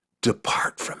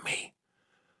 depart from me.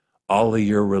 All of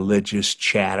your religious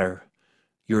chatter,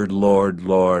 your Lord,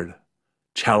 Lord,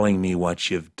 telling me what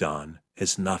you've done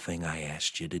is nothing I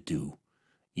asked you to do.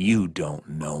 You don't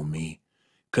know me,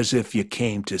 because if you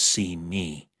came to see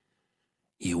me,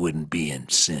 you wouldn't be in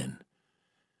sin.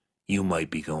 You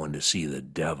might be going to see the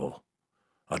devil,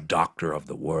 a doctor of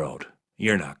the world.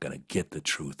 You're not going to get the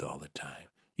truth all the time.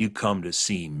 You come to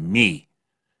see me,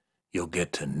 you'll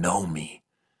get to know me.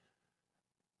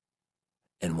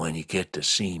 And when you get to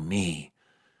see me,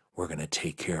 we're going to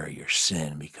take care of your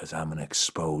sin, because I'm going to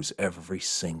expose every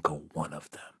single one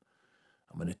of them.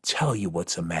 I'm going to tell you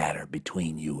what's the matter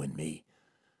between you and me,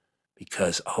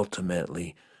 because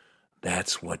ultimately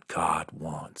that's what God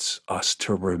wants, us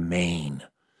to remain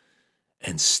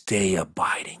and stay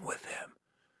abiding with him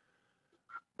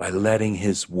by letting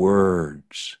his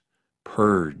words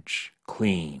purge,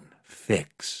 clean,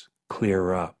 fix,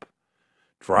 clear up,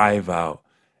 drive out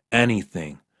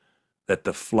anything that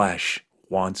the flesh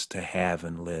wants to have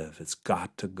and live. It's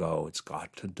got to go. It's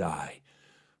got to die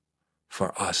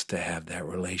for us to have that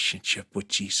relationship with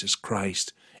Jesus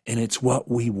Christ. And it's what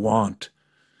we want.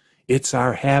 It's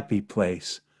our happy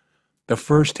place. The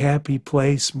first happy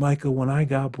place, Michael, when I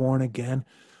got born again,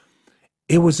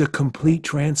 it was a complete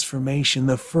transformation.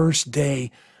 The first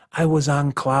day I was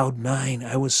on cloud 9.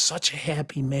 I was such a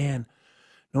happy man.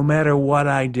 No matter what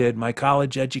I did, my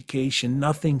college education,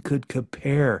 nothing could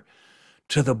compare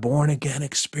to the born-again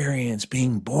experience,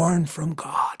 being born from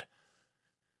God,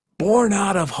 born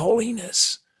out of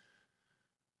holiness.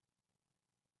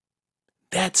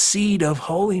 That seed of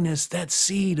holiness, that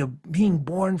seed of being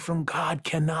born from God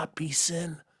cannot be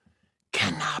sin.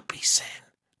 Cannot be sin.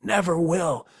 Never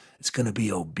will. It's going to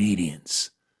be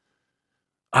obedience.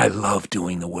 I love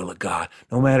doing the will of God,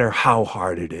 no matter how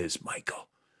hard it is, Michael.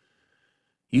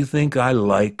 You think I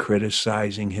like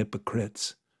criticizing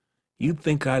hypocrites? You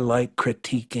think I like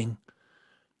critiquing?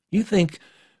 You think,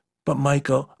 but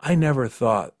Michael, I never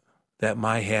thought that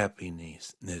my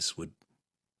happiness would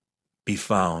be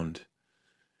found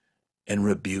in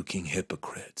rebuking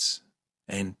hypocrites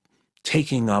and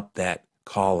taking up that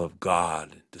call of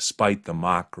God, despite the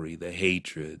mockery, the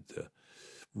hatred,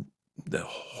 the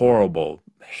horrible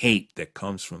hate that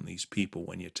comes from these people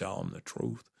when you tell them the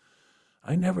truth.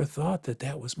 I never thought that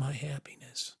that was my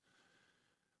happiness.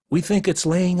 We think it's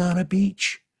laying on a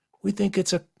beach. We think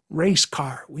it's a race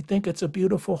car. We think it's a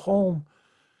beautiful home.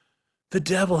 The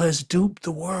devil has duped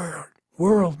the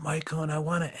world, Michael, and I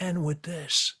want to end with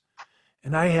this.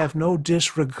 And I have no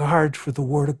disregard for the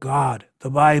Word of God, the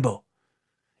Bible.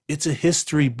 It's a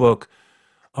history book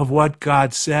of what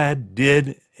God said,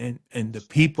 did, and the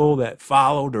people that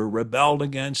followed or rebelled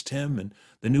against him, and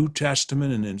the New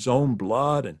Testament and his own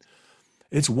blood. And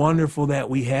it's wonderful that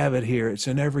we have it here. It's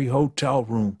in every hotel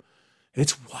room.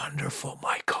 It's wonderful,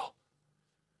 Michael.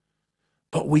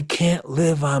 But we can't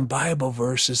live on Bible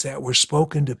verses that were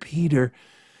spoken to Peter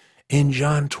in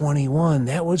John 21.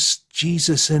 That was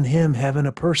Jesus and him having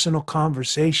a personal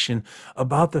conversation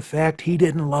about the fact he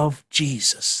didn't love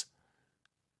Jesus.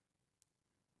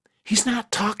 He's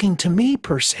not talking to me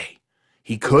per se.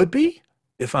 He could be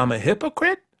if I'm a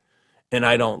hypocrite and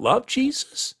I don't love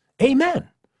Jesus. Amen.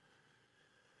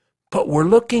 But we're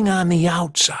looking on the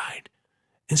outside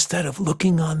instead of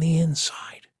looking on the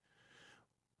inside.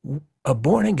 A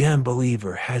born-again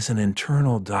believer has an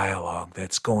internal dialogue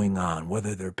that's going on,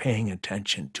 whether they're paying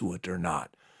attention to it or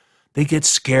not. They get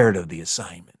scared of the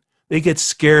assignment. They get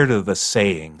scared of the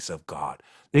sayings of God.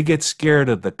 They get scared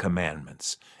of the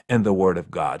commandments and the Word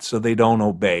of God, so they don't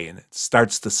obey, and it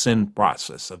starts the sin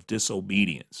process of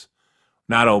disobedience,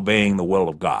 not obeying the will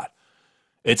of God.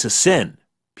 It's a sin,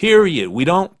 period. We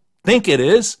don't think it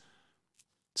is.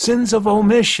 Sins of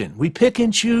omission. We pick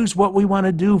and choose what we want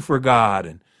to do for God,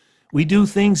 and we do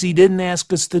things he didn't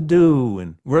ask us to do,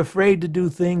 and we're afraid to do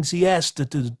things he asked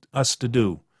us to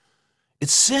do.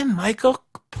 It's sin, Michael,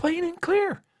 plain and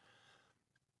clear.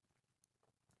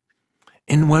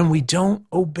 And when we don't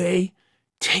obey,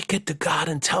 take it to God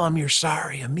and tell him you're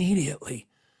sorry immediately.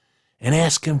 And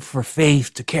ask him for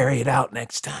faith to carry it out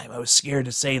next time. I was scared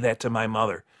to say that to my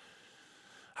mother.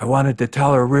 I wanted to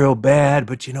tell her real bad,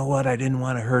 but you know what? I didn't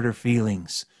want to hurt her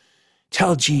feelings.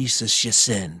 Tell Jesus you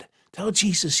sinned. Tell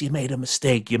Jesus you made a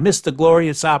mistake. You missed the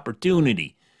glorious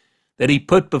opportunity that he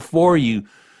put before you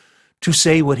to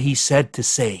say what he said to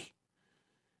say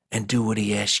and do what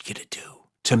he asked you to do,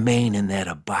 to remain in that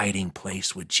abiding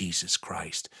place with Jesus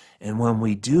Christ. And when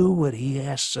we do what he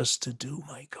asks us to do,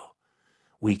 Michael,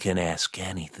 we can ask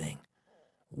anything.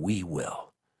 We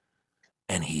will,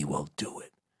 and he will do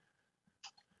it.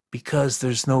 Because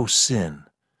there's no sin.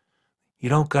 You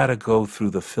don't got to go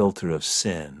through the filter of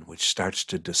sin, which starts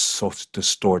to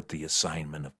distort the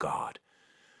assignment of God.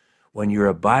 When you're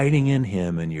abiding in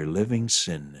him and you're living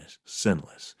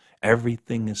sinless,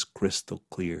 everything is crystal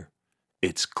clear.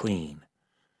 It's clean.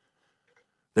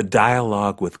 The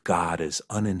dialogue with God is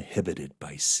uninhibited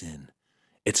by sin.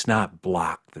 It's not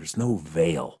blocked. There's no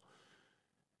veil.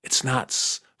 It's not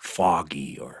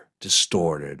foggy or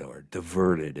distorted or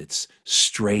diverted. It's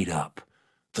straight up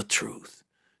the truth.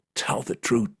 Tell the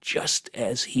truth just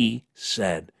as he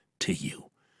said to you.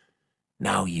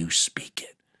 Now you speak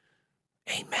it.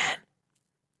 Amen.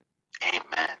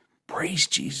 Amen. Praise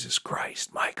Jesus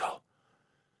Christ, Michael.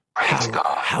 Praise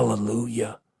God.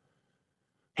 Hallelujah.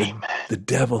 Amen. The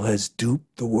devil has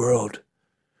duped the world,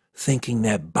 thinking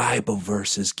that Bible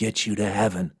verses get you to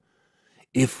heaven.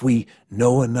 If we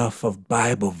know enough of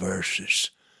Bible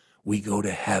verses, we go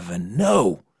to heaven.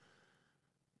 No.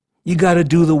 You got to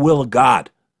do the will of God.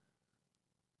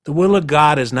 The will of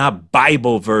God is not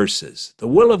Bible verses. The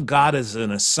will of God is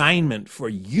an assignment for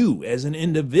you as an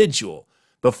individual.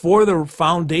 Before the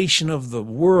foundation of the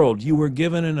world, you were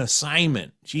given an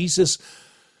assignment. Jesus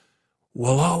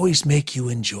will always make you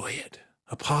enjoy it.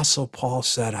 Apostle Paul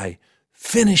said, I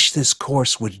finish this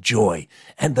course with joy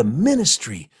and the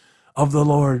ministry of the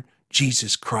Lord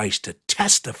Jesus Christ to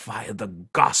testify of the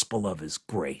gospel of his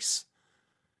grace.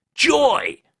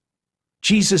 Joy!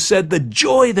 Jesus said, the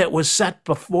joy that was set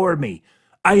before me,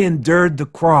 I endured the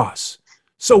cross.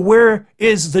 So where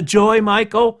is the joy,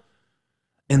 Michael?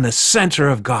 In the center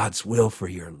of God's will for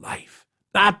your life,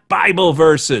 not Bible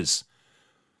verses.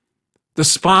 The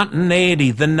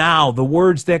spontaneity, the now, the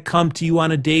words that come to you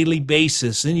on a daily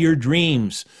basis in your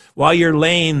dreams, while you're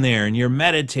laying there and you're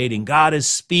meditating, God is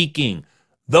speaking.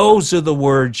 Those are the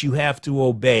words you have to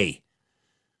obey.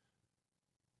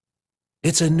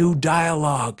 It's a new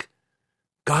dialogue.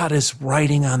 God is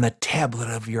writing on the tablet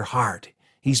of your heart.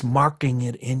 He's marking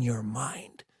it in your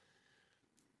mind.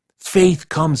 Faith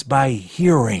comes by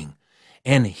hearing,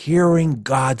 and hearing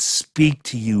God speak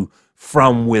to you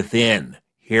from within.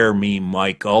 Hear me,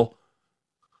 Michael.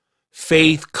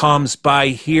 Faith comes by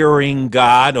hearing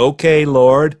God. Okay,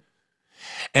 Lord.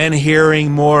 And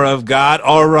hearing more of God.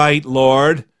 All right,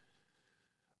 Lord.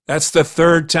 That's the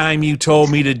third time you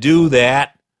told me to do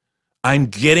that. I'm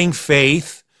getting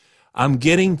faith. I'm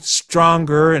getting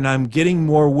stronger and I'm getting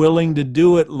more willing to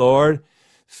do it, Lord.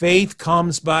 Faith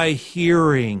comes by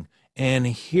hearing and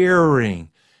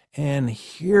hearing and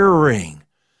hearing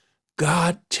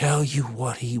God tell you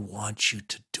what he wants you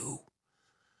to do.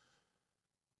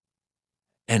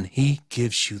 And he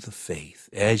gives you the faith.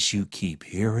 As you keep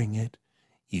hearing it,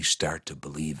 you start to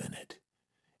believe in it.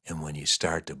 And when you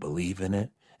start to believe in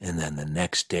it, and then the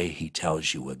next day he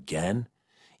tells you again,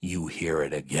 you hear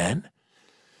it again.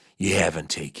 You haven't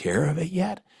taken care of it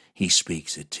yet. He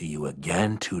speaks it to you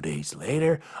again 2 days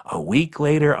later, a week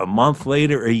later, a month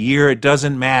later, a year. It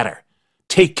doesn't matter.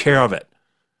 Take care of it.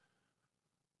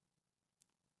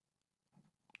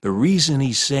 The reason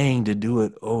he's saying to do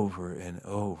it over and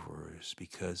over is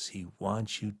because he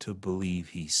wants you to believe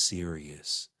he's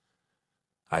serious.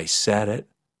 I said it.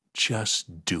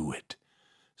 Just do it.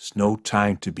 It's no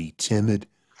time to be timid.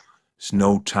 It's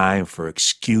no time for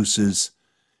excuses.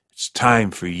 It's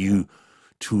time for you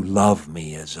to love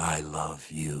me as I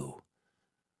love you.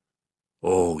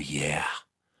 Oh, yeah.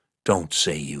 Don't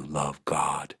say you love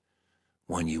God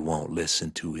when you won't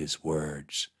listen to his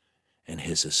words and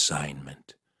his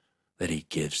assignment that he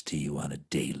gives to you on a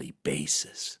daily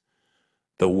basis.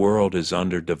 The world is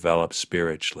underdeveloped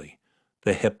spiritually.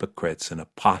 The hypocrites and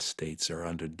apostates are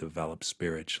underdeveloped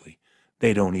spiritually.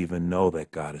 They don't even know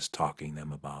that God is talking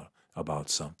them about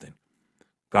something.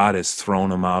 God has thrown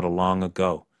them out long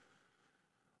ago.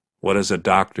 What does a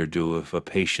doctor do if a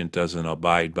patient doesn't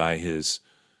abide by his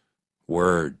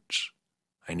words?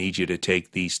 I need you to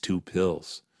take these 2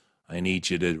 pills. I need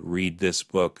you to read this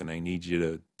book, and I need you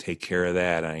to take care of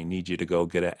that. I need you to go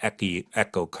get an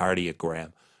echocardiogram.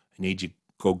 I need you to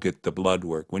go get the blood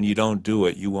work. When you don't do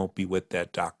it, you won't be with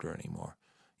that doctor anymore.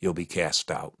 You'll be cast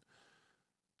out.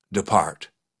 Depart.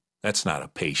 That's not a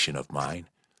patient of mine.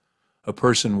 A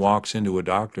person walks into a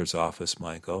doctor's office,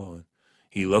 Michael, and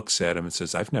he looks at him and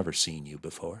says, I've never seen you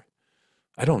before.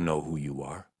 I don't know who you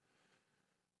are.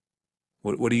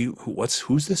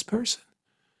 Who's this person?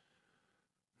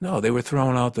 No, they were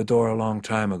thrown out the door a long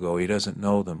time ago. He doesn't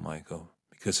know them, Michael,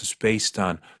 because it's based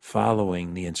on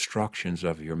following the instructions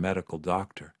of your medical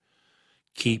doctor.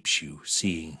 Keeps you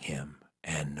seeing him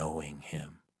and knowing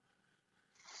him.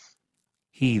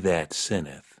 He that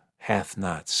sinneth hath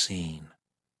not seen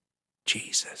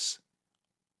Jesus,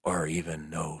 or even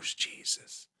knows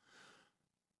Jesus.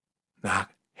 Not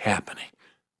happening.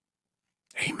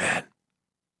 Amen.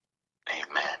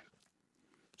 Amen.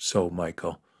 So,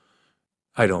 Michael,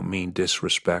 I don't mean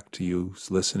disrespect to you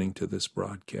listening to this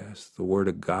broadcast. The Word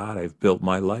of God, I've built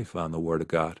my life on the Word of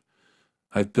God.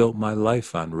 I've built my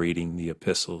life on reading the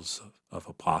epistles of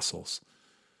apostles.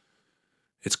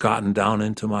 It's gotten down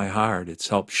into my heart. It's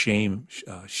helped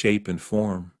shape and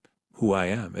form who I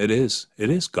am. It is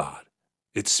God.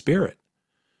 It's Spirit.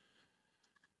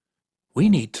 We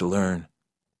need to learn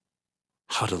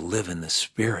how to live in the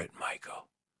Spirit, Michael.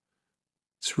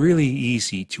 It's really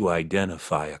easy to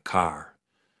identify a car,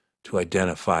 to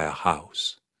identify a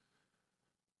house,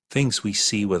 things we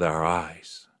see with our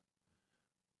eyes.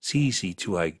 It's easy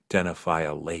to identify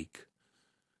a lake,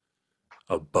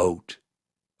 a boat,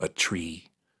 a tree.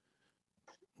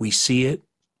 We see it,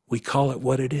 we call it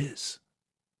what it is.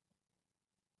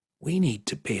 We need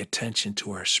to pay attention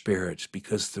to our spirits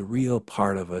because the real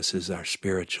part of us is our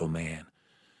spiritual man.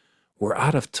 We're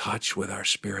out of touch with our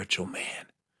spiritual man.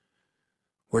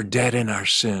 We're dead in our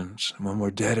sins. And when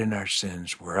we're dead in our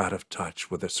sins, we're out of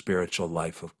touch with the spiritual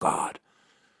life of God.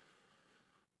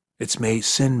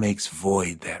 Sin makes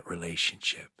void that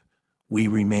relationship. We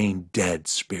remain dead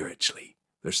spiritually.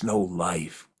 There's no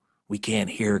life. We can't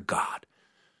hear God.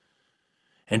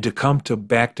 And to come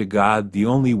back to God, the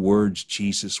only words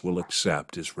Jesus will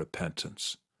accept is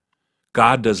repentance.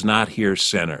 God does not hear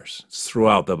sinners. It's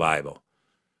throughout the Bible.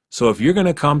 So if you're going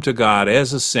to come to God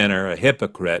as a sinner, a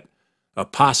hypocrite,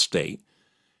 apostate,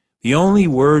 the only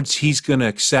words he's going to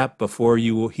accept before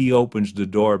he opens the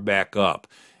door back up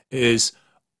is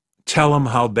tell him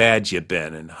how bad you've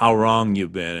been and how wrong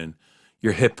you've been and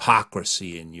your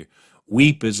hypocrisy and your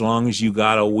weep as long as you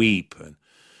got to weep and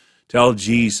tell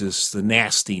Jesus the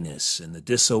nastiness and the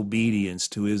disobedience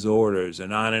to his orders,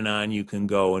 and on you can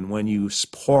go. And when you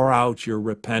pour out your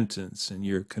repentance and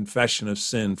your confession of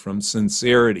sin from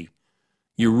sincerity,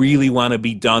 you really want to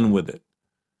be done with it.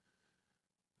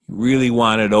 You really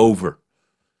want it over.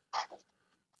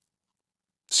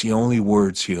 It's the only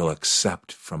words he'll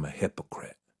accept from a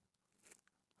hypocrite,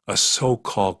 a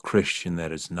so-called Christian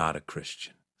that is not a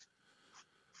Christian.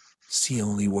 It's the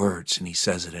only words, and he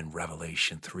says it in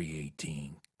Revelation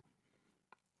 3:18.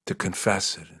 To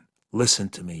confess it and listen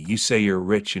to me. You say you're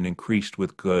rich and increased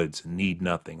with goods and need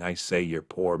nothing. I say you're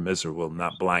poor, miserable,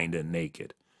 not blind and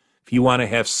naked. If you want to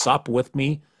have sup with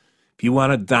me, if you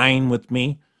want to dine with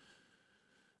me,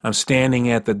 I'm standing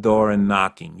at the door and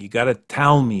knocking. You got to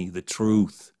tell me the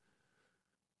truth.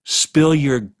 Spill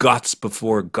your guts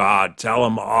before God. Tell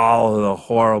him all of the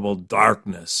horrible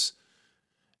darkness.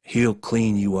 He'll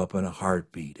clean you up in a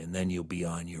heartbeat, and then you'll be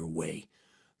on your way.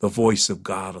 The voice of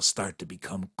God will start to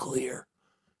become clear,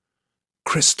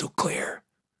 crystal clear.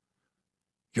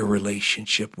 Your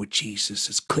relationship with Jesus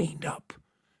is cleaned up.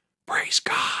 Praise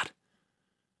God.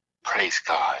 Praise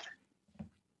God.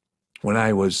 When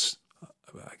I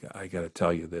got to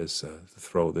tell you this, to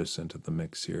throw this into the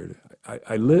mix here.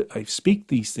 I speak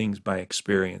these things by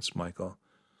experience, Michael.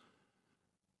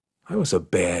 I was a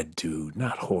bad dude,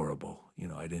 not horrible.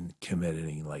 I didn't commit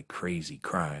any like crazy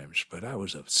crimes, but I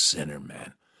was a sinner,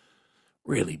 man.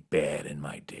 Really bad in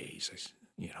my days,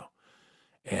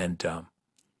 And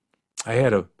I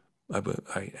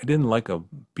didn't like a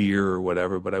beer or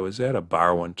whatever, but I was at a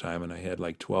bar one time and I had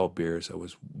like 12 beers. I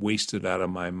was wasted out of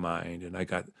my mind, and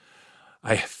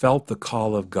I felt the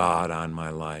call of God on my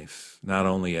life, not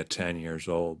only at 10 years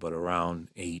old, but around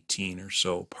 18 or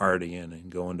so, partying and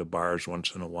going to bars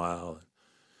once in a while and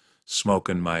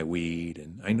smoking my weed,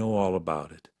 and I know all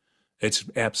about it. It's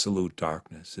absolute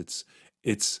darkness.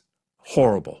 It's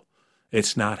horrible.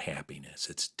 It's not happiness.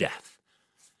 It's death.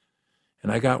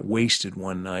 And I got wasted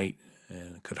one night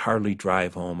and could hardly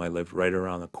drive home. I lived right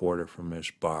around the corner from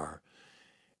this bar.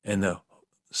 And the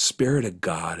Spirit of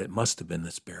God, it must have been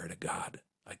the Spirit of God.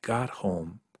 I got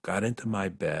home, got into my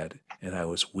bed, and I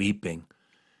was weeping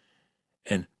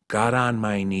and got on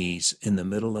my knees in the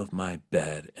middle of my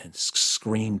bed and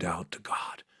screamed out to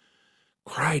God,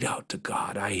 cried out to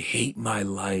God. I hate my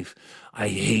life. I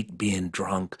hate being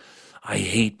drunk. I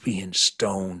hate being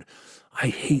stoned. I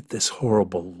hate this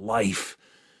horrible life.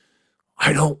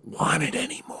 I don't want it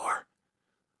anymore.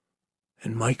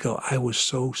 And Michael, I was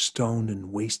so stoned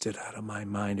and wasted out of my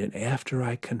mind. And after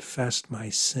I confessed my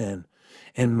sin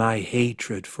and my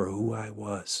hatred for who I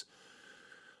was,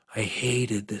 I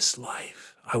hated this life.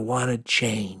 I wanted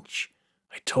change.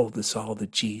 I told this all to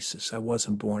Jesus. I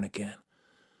wasn't born again.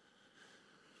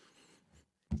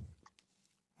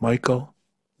 Michael,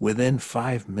 within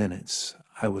 5 minutes,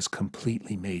 I was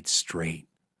completely made straight.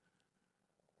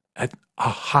 A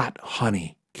hot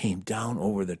honey came down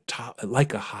over the top,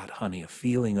 like a hot honey. A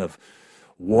feeling of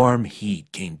warm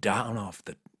heat came down off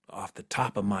the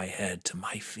top of my head to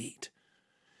my feet.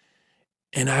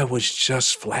 And I was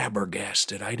just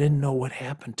flabbergasted. I didn't know what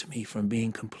happened to me from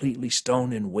being completely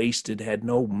stoned and wasted,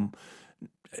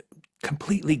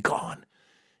 completely gone.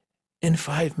 In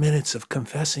 5 minutes of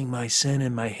confessing my sin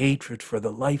and my hatred for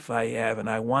the life I have, and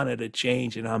I wanted to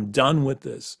change, and I'm done with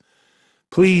this.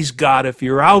 Please, God, if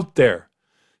you're out there,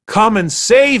 come and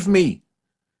save me.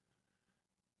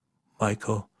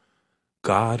 Michael,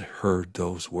 God heard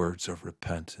those words of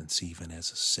repentance even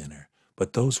as a sinner,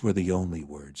 but those were the only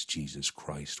words Jesus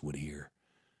Christ would hear.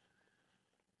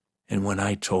 And when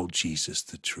I told Jesus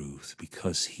the truth,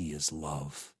 because he is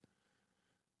love,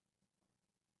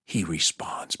 he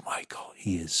responds, Michael.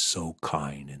 He is so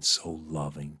kind and so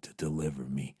loving to deliver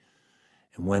me.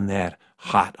 And when that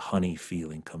hot honey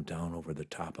feeling come down over the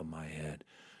top of my head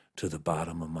to the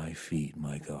bottom of my feet,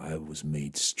 Michael, I was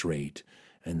made straight.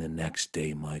 And the next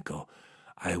day, Michael,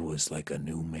 I was like a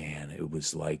new man. It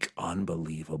was like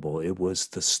unbelievable. It was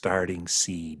the starting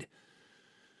seed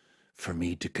for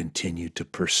me to continue to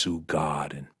pursue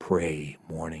God and pray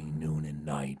morning, noon, and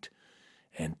night,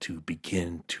 and to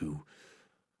begin to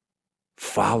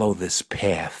follow this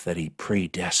path that he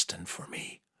predestined for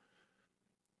me.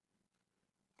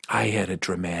 I had a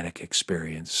dramatic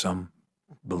experience. Some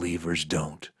believers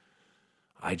don't.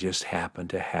 I just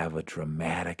happened to have a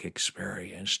dramatic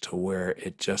experience to where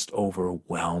it just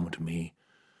overwhelmed me.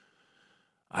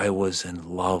 I was in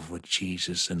love with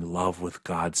Jesus, in love with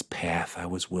God's path. I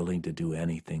was willing to do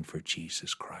anything for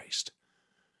Jesus Christ.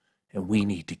 And we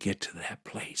need to get to that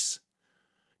place,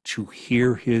 to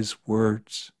hear his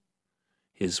words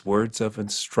of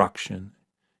instruction,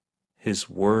 his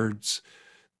words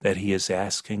that he is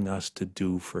asking us to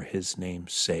do for his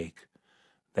name's sake.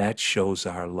 That shows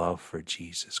our love for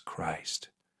Jesus Christ.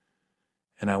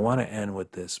 And I want to end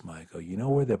with this, Michael. You know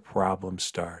where the problem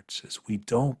starts is we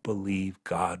don't believe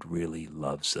God really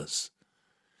loves us.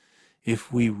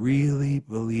 If we really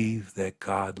believe that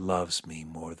God loves me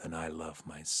more than I love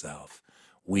myself,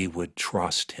 we would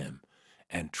trust him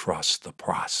and trust the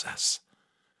process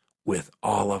with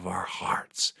all of our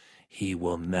hearts. He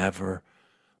will never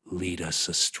lead us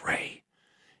astray.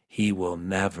 He will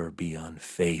never be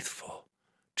unfaithful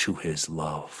to his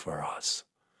love for us.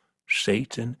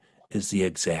 Satan is the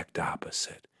exact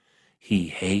opposite. He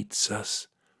hates us.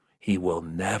 He will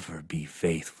never be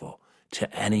faithful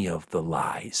to any of the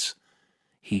lies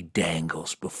he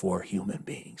dangles before human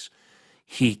beings.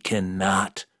 He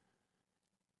cannot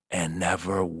and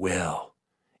never will.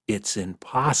 It's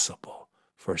impossible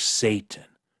for Satan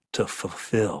to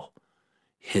fulfill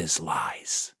his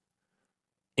lies.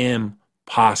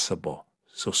 Impossible.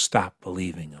 So stop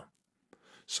believing him.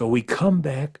 So we come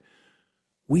back.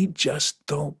 We just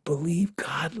don't believe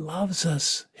God loves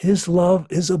us. His love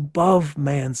is above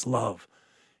man's love.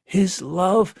 His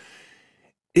love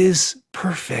is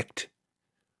perfect.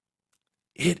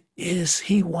 It is.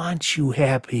 He wants you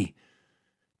happy.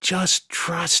 Just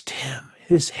trust him.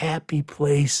 His happy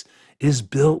place is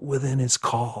built within his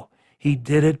call. He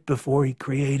did it before he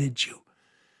created you.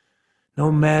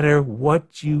 No matter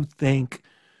what you think,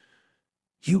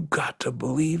 you got to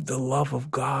believe the love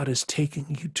of God is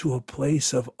taking you to a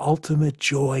place of ultimate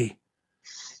joy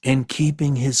in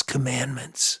keeping his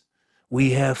commandments.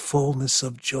 We have fullness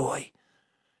of joy.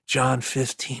 John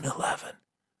 15:11.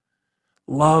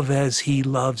 Love as he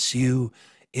loves you.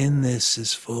 In this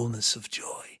is fullness of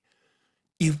joy.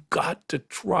 You've got to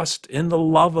trust in the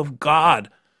love of God.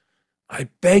 I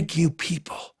beg you,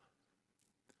 people,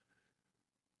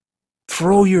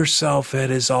 throw yourself at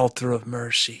his altar of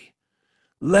mercy.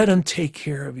 Let him take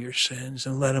care of your sins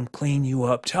and let him clean you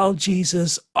up. Tell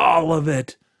Jesus all of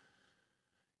it.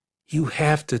 You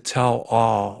have to tell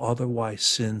all, otherwise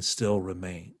sin still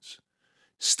remains.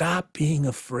 Stop being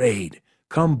afraid.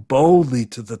 Come boldly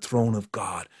to the throne of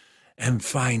God and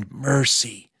find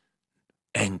mercy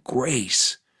and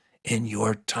grace in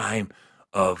your time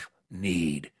of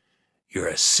need. You're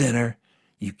a sinner.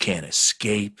 You can't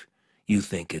escape. You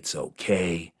think it's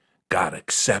okay. God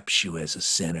accepts you as a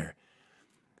sinner.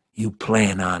 You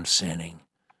plan on sinning.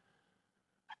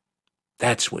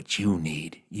 That's what you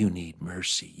need. You need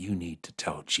mercy. You need to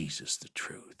tell Jesus the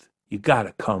truth. You got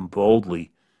to come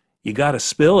boldly. You got to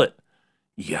spill it.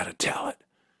 You got to tell it.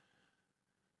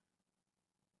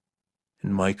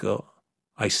 And Michael,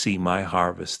 I see my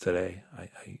harvest today.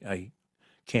 I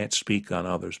can't speak on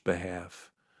others'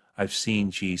 behalf. I've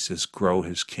seen Jesus grow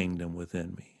his kingdom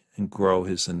within me and grow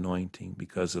his anointing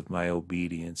because of my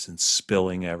obedience and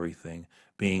spilling everything,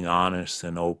 being honest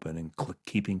and open and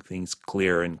keeping things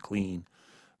clear and clean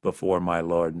before my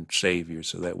Lord and Savior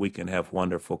so that we can have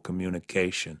wonderful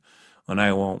communication. And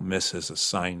I won't miss his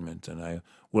assignment, and I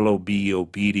will be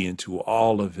obedient to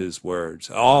all of his words,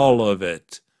 all of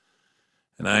it.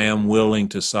 And I am willing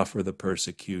to suffer the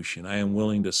persecution. I am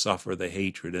willing to suffer the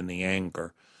hatred and the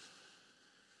anger.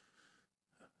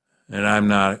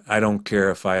 And I don't care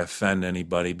if I offend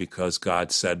anybody because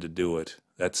God said to do it.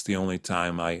 That's the only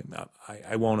time I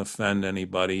won't offend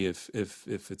anybody if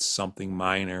it's something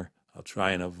minor. I'll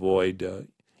try and avoid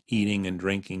eating and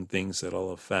drinking things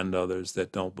that'll offend others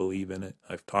that don't believe in it.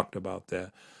 I've talked about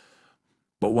that.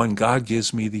 But when God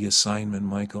gives me the assignment,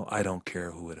 Michael, I don't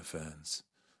care who it offends.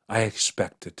 I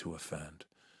expect it to offend.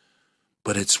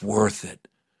 But it's worth it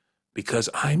because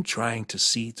I'm trying to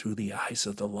see through the eyes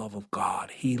of the love of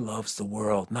God. He loves the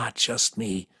world, not just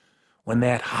me. When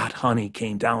that hot honey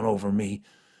came down over me,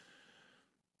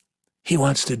 he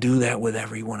wants to do that with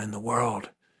everyone in the world.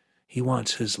 He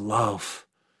wants his love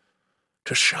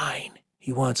to shine.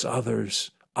 He wants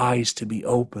others' eyes to be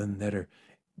open that are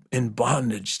in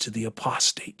bondage to the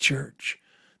apostate church.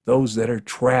 Those that are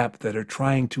trapped, that are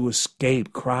trying to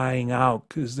escape, crying out,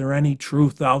 is there any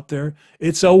truth out there?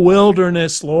 It's a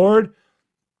wilderness, Lord.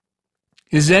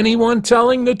 Is anyone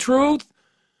telling the truth?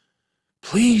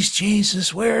 Please,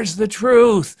 Jesus, where's the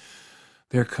truth?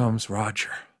 There comes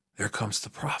Roger. There comes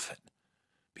the prophet.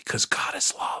 Because God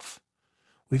is love.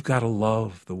 We've got to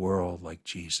love the world like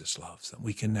Jesus loves them.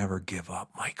 We can never give up,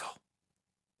 Michael.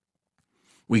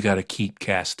 We got to keep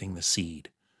casting the seed.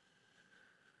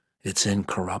 It's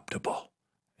incorruptible.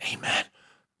 Amen.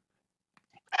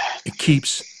 It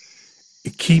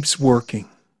keeps working.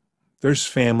 There's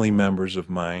family members of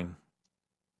mine,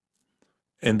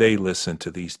 and they listen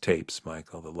to these tapes,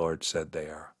 Michael. The Lord said they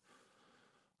are.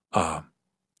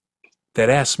 That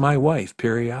ask my wife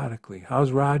periodically,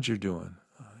 how's Roger doing?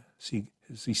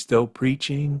 Is he still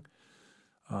preaching?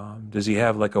 Does he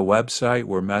have like a website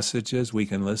where messages we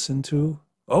can listen to?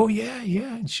 Oh, yeah.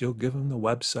 And she'll give him the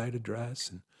website address.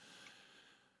 And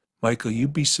Michael,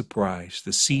 you'd be surprised.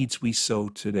 The seeds we sow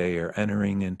today are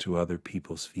entering into other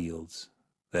people's fields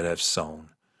that have sown.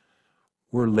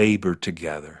 We're labor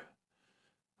together.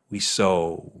 We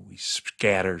sow, we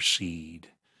scatter seed.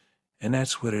 And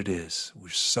that's what it is. We're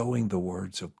sowing the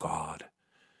words of God.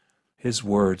 His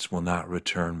words will not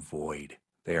return void.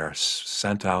 They are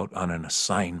sent out on an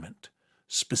assignment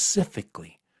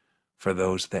specifically for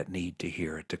those that need to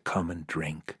hear it, to come and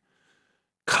drink.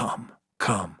 Come,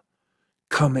 come,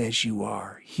 come as you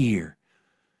are. Here.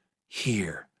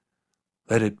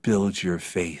 Let it build your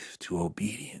faith to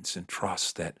obedience and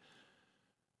trust that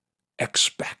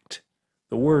expect.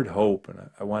 The word hope, and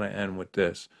I want to end with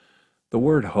this, the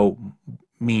word hope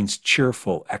means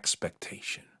cheerful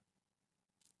expectation.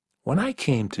 When I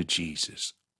came to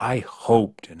Jesus, I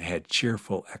hoped and had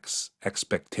cheerful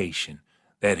expectation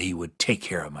that he would take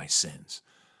care of my sins.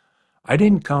 I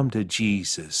didn't come to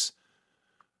Jesus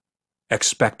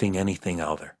expecting anything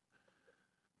other.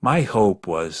 My hope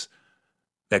was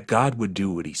that God would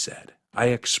do what he said. I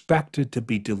expected to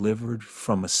be delivered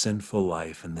from a sinful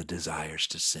life and the desires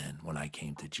to sin when I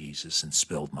came to Jesus and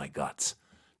spilled my guts,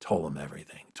 told him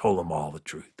everything, told him all the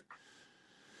truth.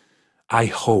 I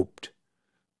hoped,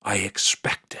 I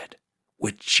expected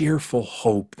with cheerful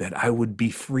hope that I would be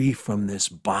free from this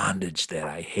bondage that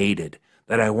I hated,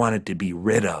 that I wanted to be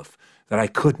rid of, that I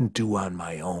couldn't do on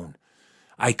my own.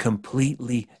 I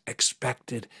completely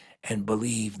expected and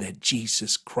believed that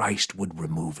Jesus Christ would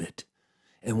remove it.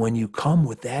 And when you come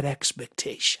with that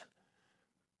expectation,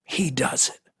 he does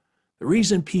it. The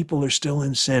reason people are still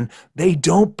in sin, they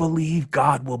don't believe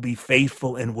God will be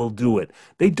faithful and will do it.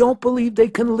 They don't believe they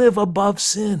can live above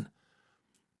sin.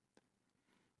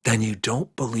 Then you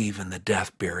don't believe in the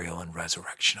death, burial, and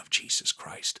resurrection of Jesus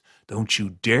Christ. Don't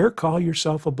you dare call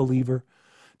yourself a believer.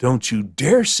 Don't you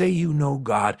dare say you know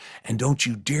God, and don't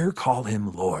you dare call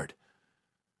him Lord.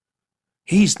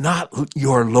 He's not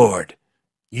your Lord.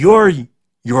 You're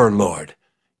your Lord.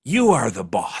 You are the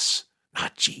boss,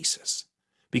 not Jesus.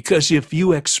 Because if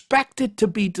you expected to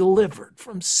be delivered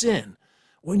from sin,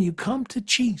 when you come to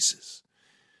Jesus,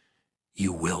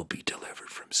 you will be delivered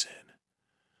from sin.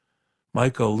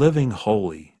 Michael, living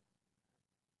holy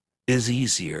is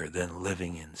easier than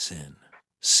living in sin.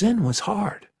 Sin was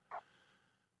hard.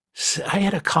 I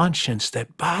had a conscience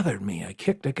that bothered me. I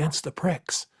kicked against the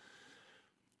pricks.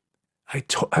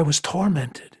 I was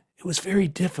tormented. It was very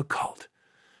difficult.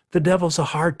 The devil's a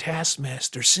hard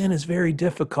taskmaster. Sin is very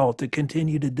difficult to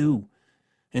continue to do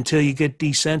until you get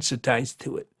desensitized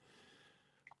to it.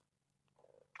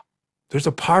 There's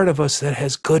a part of us that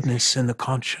has goodness in the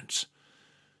conscience.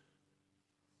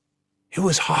 It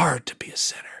was hard to be a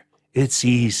sinner. It's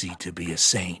easy to be a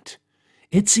saint.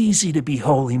 It's easy to be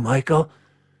holy, Michael.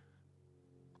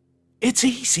 It's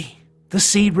easy. The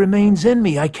seed remains in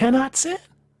me. I cannot sin.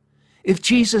 If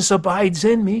Jesus abides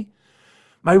in me,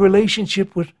 my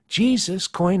relationship with Jesus,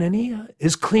 koinonia,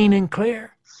 is clean and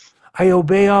clear. I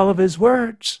obey all of his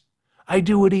words. I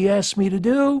do what he asks me to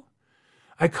do.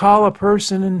 I call a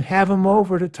person and have him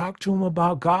over to talk to him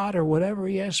about God or whatever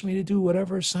he asks me to do,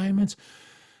 whatever assignments.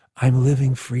 I'm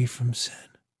living free from sin.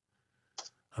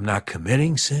 I'm not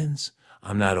committing sins.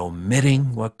 I'm not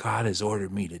omitting what God has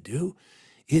ordered me to do.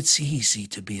 It's easy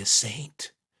to be a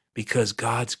saint because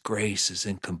God's grace is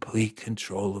in complete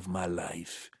control of my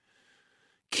life,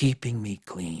 keeping me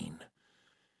clean,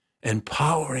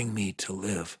 empowering me to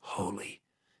live holy.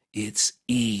 It's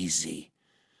easy.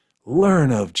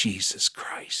 Learn of Jesus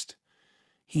Christ.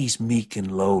 He's meek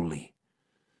and lowly,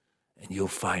 and you'll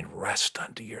find rest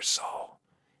unto your soul.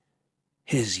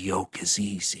 His yoke is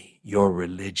easy. Your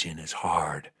religion is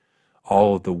hard.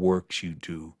 All of the works you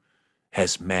do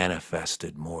has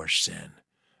manifested more sin.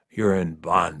 You're in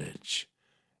bondage.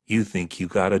 You think you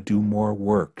got to do more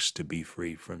works to be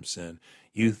free from sin.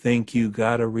 You think you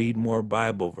got to read more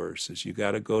Bible verses. You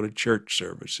got to go to church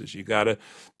services. You got to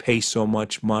pay so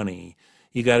much money.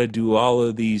 You got to do all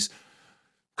of these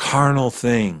carnal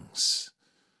things.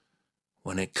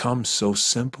 When it comes so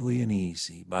simply and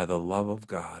easy by the love of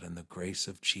God and the grace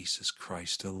of Jesus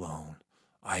Christ alone,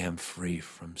 I am free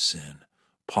from sin.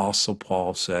 Apostle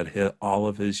Paul said all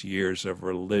of his years of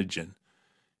religion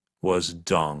was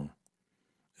dung.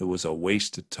 It was a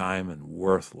waste of time and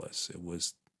worthless. It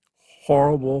was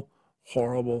horrible,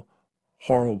 horrible,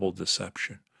 horrible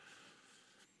deception.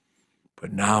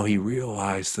 But now he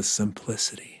realized the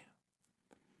simplicity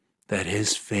that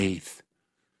his faith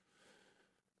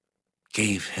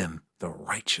gave him the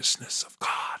righteousness of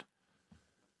God.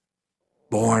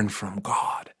 Born from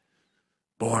God,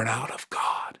 born out of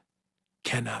God,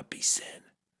 cannot be sin.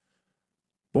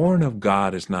 Born of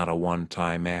God is not a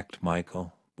one-time act,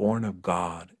 Michael. Born of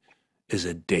God is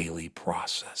a daily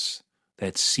process.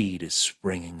 That seed is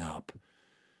springing up.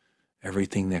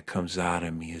 Everything that comes out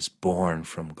of me is born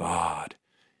from God.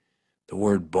 The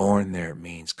word born there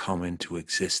means come into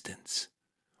existence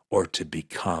or to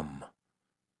become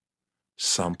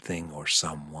something or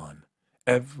someone.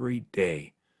 Every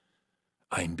day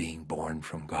I'm being born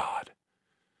from God.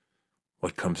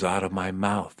 What comes out of my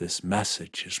mouth, this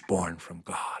message, is born from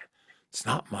God. It's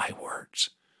not my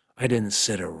words. I didn't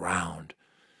sit around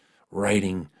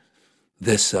writing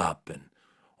this up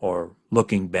or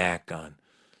looking back on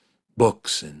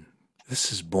books, and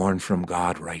this is born from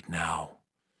God right now.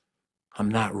 I'm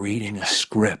not reading a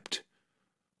script.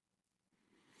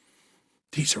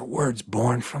 These are words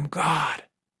born from God.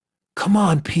 Come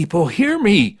on, people, hear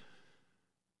me.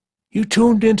 You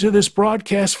tuned into this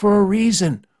broadcast for a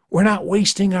reason. We're not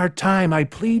wasting our time. I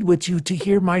plead with you to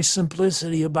hear my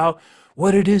simplicity about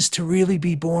what it is to really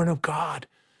be born of God.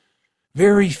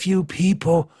 Very few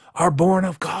people are born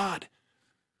of God.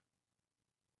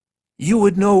 You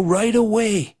would know right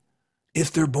away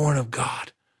if they're born of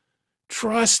God.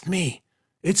 Trust me,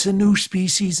 it's a new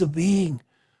species of being.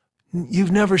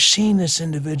 You've never seen this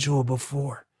individual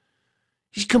before.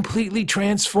 He's completely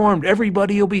transformed.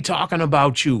 Everybody will be talking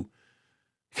about you.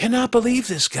 Cannot believe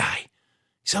this guy.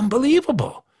 He's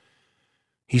unbelievable.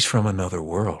 He's from another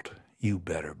world. You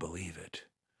better believe it.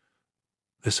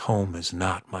 This home is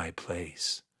not my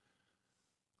place.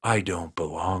 I don't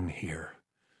belong here.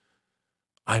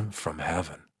 I'm from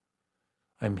heaven.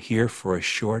 I'm here for a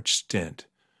short stint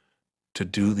to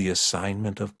do the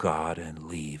assignment of God and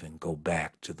leave and go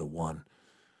back to the one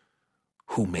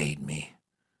who made me,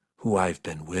 who I've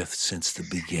been with since the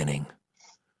beginning.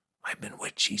 I've been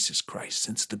with Jesus Christ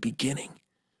since the beginning.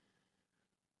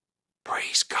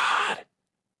 Praise God.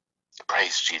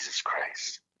 Praise Jesus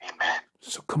Christ. Amen.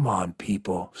 So come on,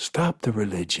 people, stop the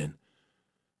religion.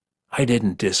 I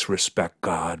didn't disrespect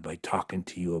God by talking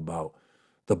to you about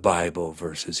the Bible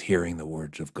versus hearing the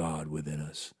words of God within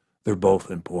us. They're both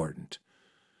important.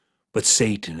 But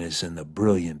Satan is in the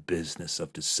brilliant business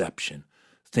of deception,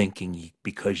 thinking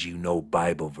because you know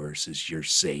Bible verses, you're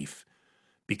safe.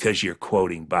 Because you're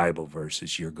quoting Bible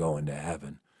verses, you're going to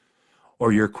heaven.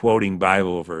 Or you're quoting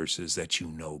Bible verses that you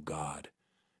know God.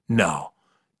 No,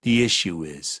 the issue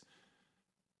is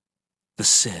the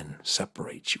sin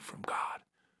separates you from God.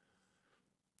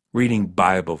 Reading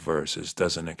Bible verses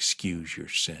doesn't excuse your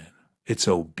sin. It's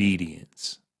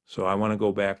obedience. So I want to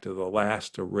go back to the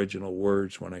last original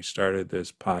words when I started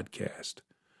this podcast.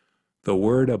 The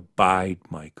word abide,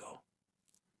 Michael,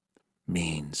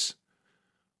 means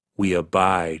we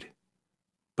abide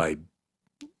by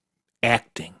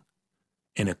acting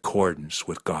in accordance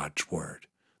with God's word.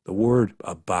 The word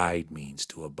abide means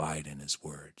to abide in his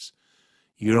words.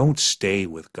 You don't stay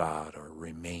with God or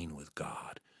remain with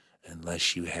God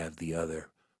unless you have the other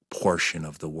portion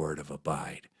of the word of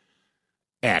abide.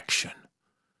 Action.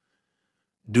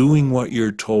 Doing what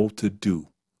you're told to do,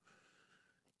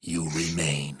 you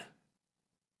remain.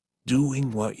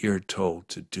 Doing what you're told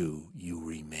to do, you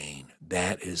remain.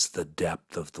 That is the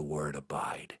depth of the word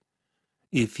abide.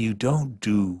 If you don't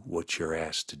do what you're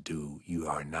asked to do, you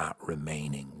are not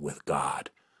remaining with God.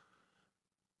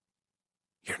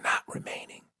 You're not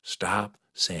remaining. Stop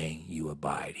saying you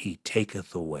abide. He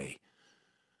taketh away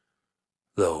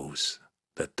those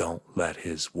that don't let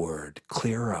his word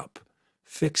clear up.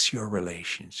 Fix your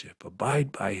relationship.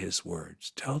 Abide by his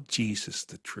words. Tell Jesus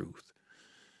the truth.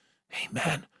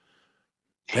 Amen.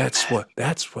 That's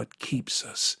what keeps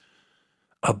us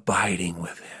abiding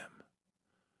with him.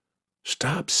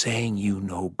 Stop saying you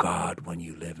know God when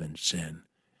you live in sin.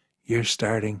 You're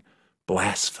starting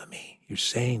blasphemy. You're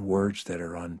saying words that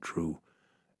are untrue.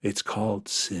 It's called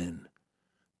sin.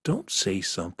 Don't say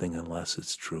something unless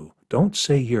it's true. Don't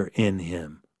say you're in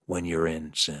him when you're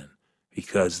in sin,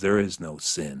 because there is no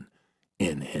sin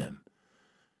in him.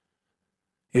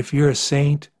 If you're a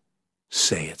saint,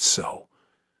 say it so.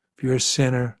 If you're a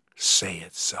sinner, say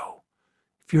it so.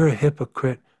 If you're a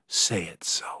hypocrite, say it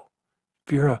so.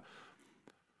 If you're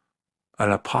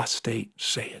an apostate,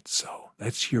 say it so.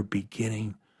 That's your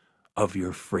beginning of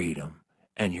your freedom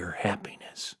and your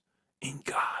happiness in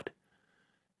God.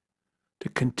 To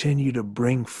continue to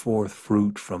bring forth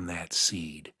fruit from that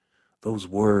seed. Those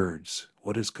words,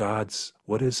 what is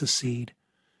a seed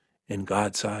in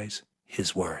God's eyes?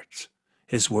 His words.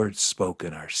 His words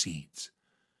spoken are seeds.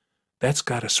 That's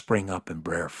got to spring up and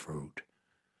bear fruit.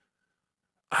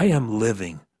 I am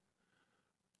living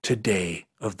today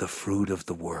of the fruit of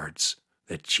the words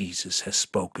that Jesus has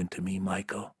spoken to me,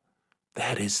 Michael.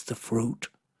 That is the fruit.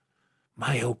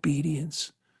 My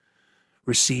obedience,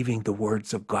 receiving the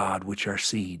words of God, which are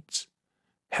seeds,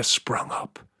 has sprung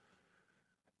up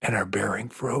and are bearing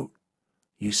fruit.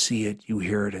 You see it, you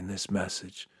hear it in this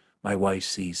message. My wife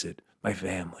sees it, my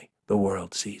family. The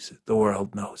world sees it. The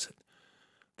world knows it.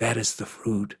 That is the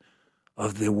fruit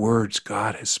of the words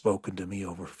God has spoken to me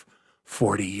over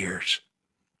 40 years.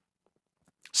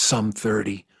 Some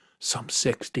 30, some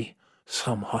 60,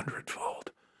 some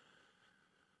 100-fold.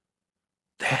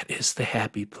 That is the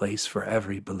happy place for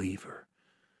every believer,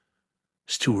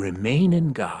 is to remain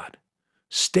in God.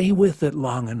 Stay with it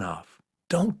long enough.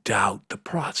 Don't doubt the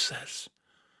process.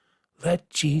 Let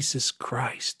Jesus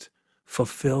Christ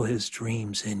fulfill his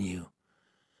dreams in you.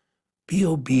 Be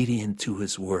obedient to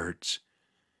his words.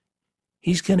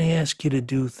 He's going to ask you to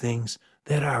do things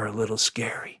that are a little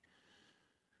scary.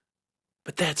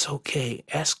 But that's okay.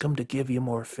 Ask him to give you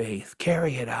more faith.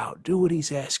 Carry it out. Do what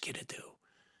he's asked you to do.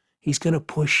 He's going to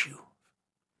push you.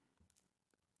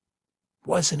 It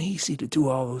wasn't easy to do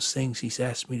all those things he's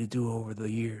asked me to do over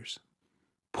the years.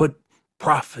 Put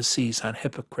prophecies on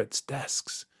hypocrites'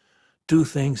 desks. Do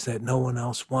things that no one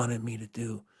else wanted me to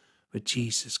do. But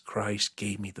Jesus Christ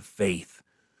gave me the faith.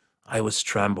 I was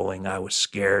trembling. I was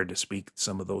scared to speak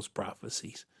some of those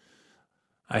prophecies.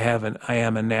 I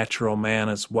am a natural man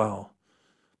as well.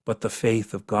 But the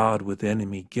faith of God within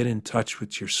me, get in touch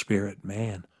with your spirit,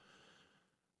 man.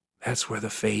 That's where the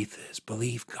faith is.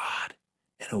 Believe God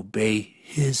and obey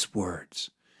his words,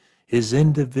 his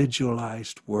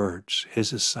individualized words,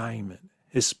 his assignment,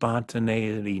 his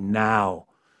spontaneity now.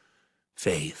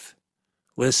 Faith.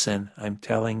 Listen, I'm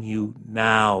telling you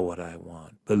now what I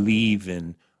want. Believe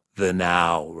in the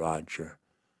now, Roger.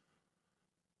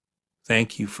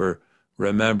 Thank you for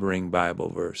remembering Bible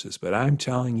verses, but I'm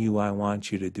telling you I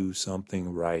want you to do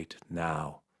something right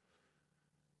now.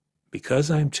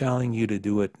 Because I'm telling you to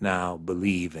do it now,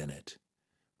 believe in it.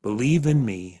 Believe in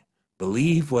me.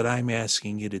 Believe what I'm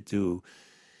asking you to do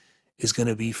is going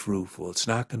to be fruitful. It's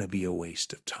not going to be a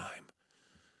waste of time.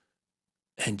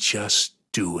 And just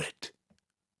do it.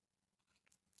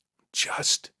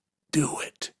 Just do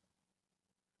it.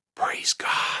 Praise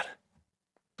God.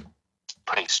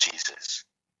 Praise Jesus.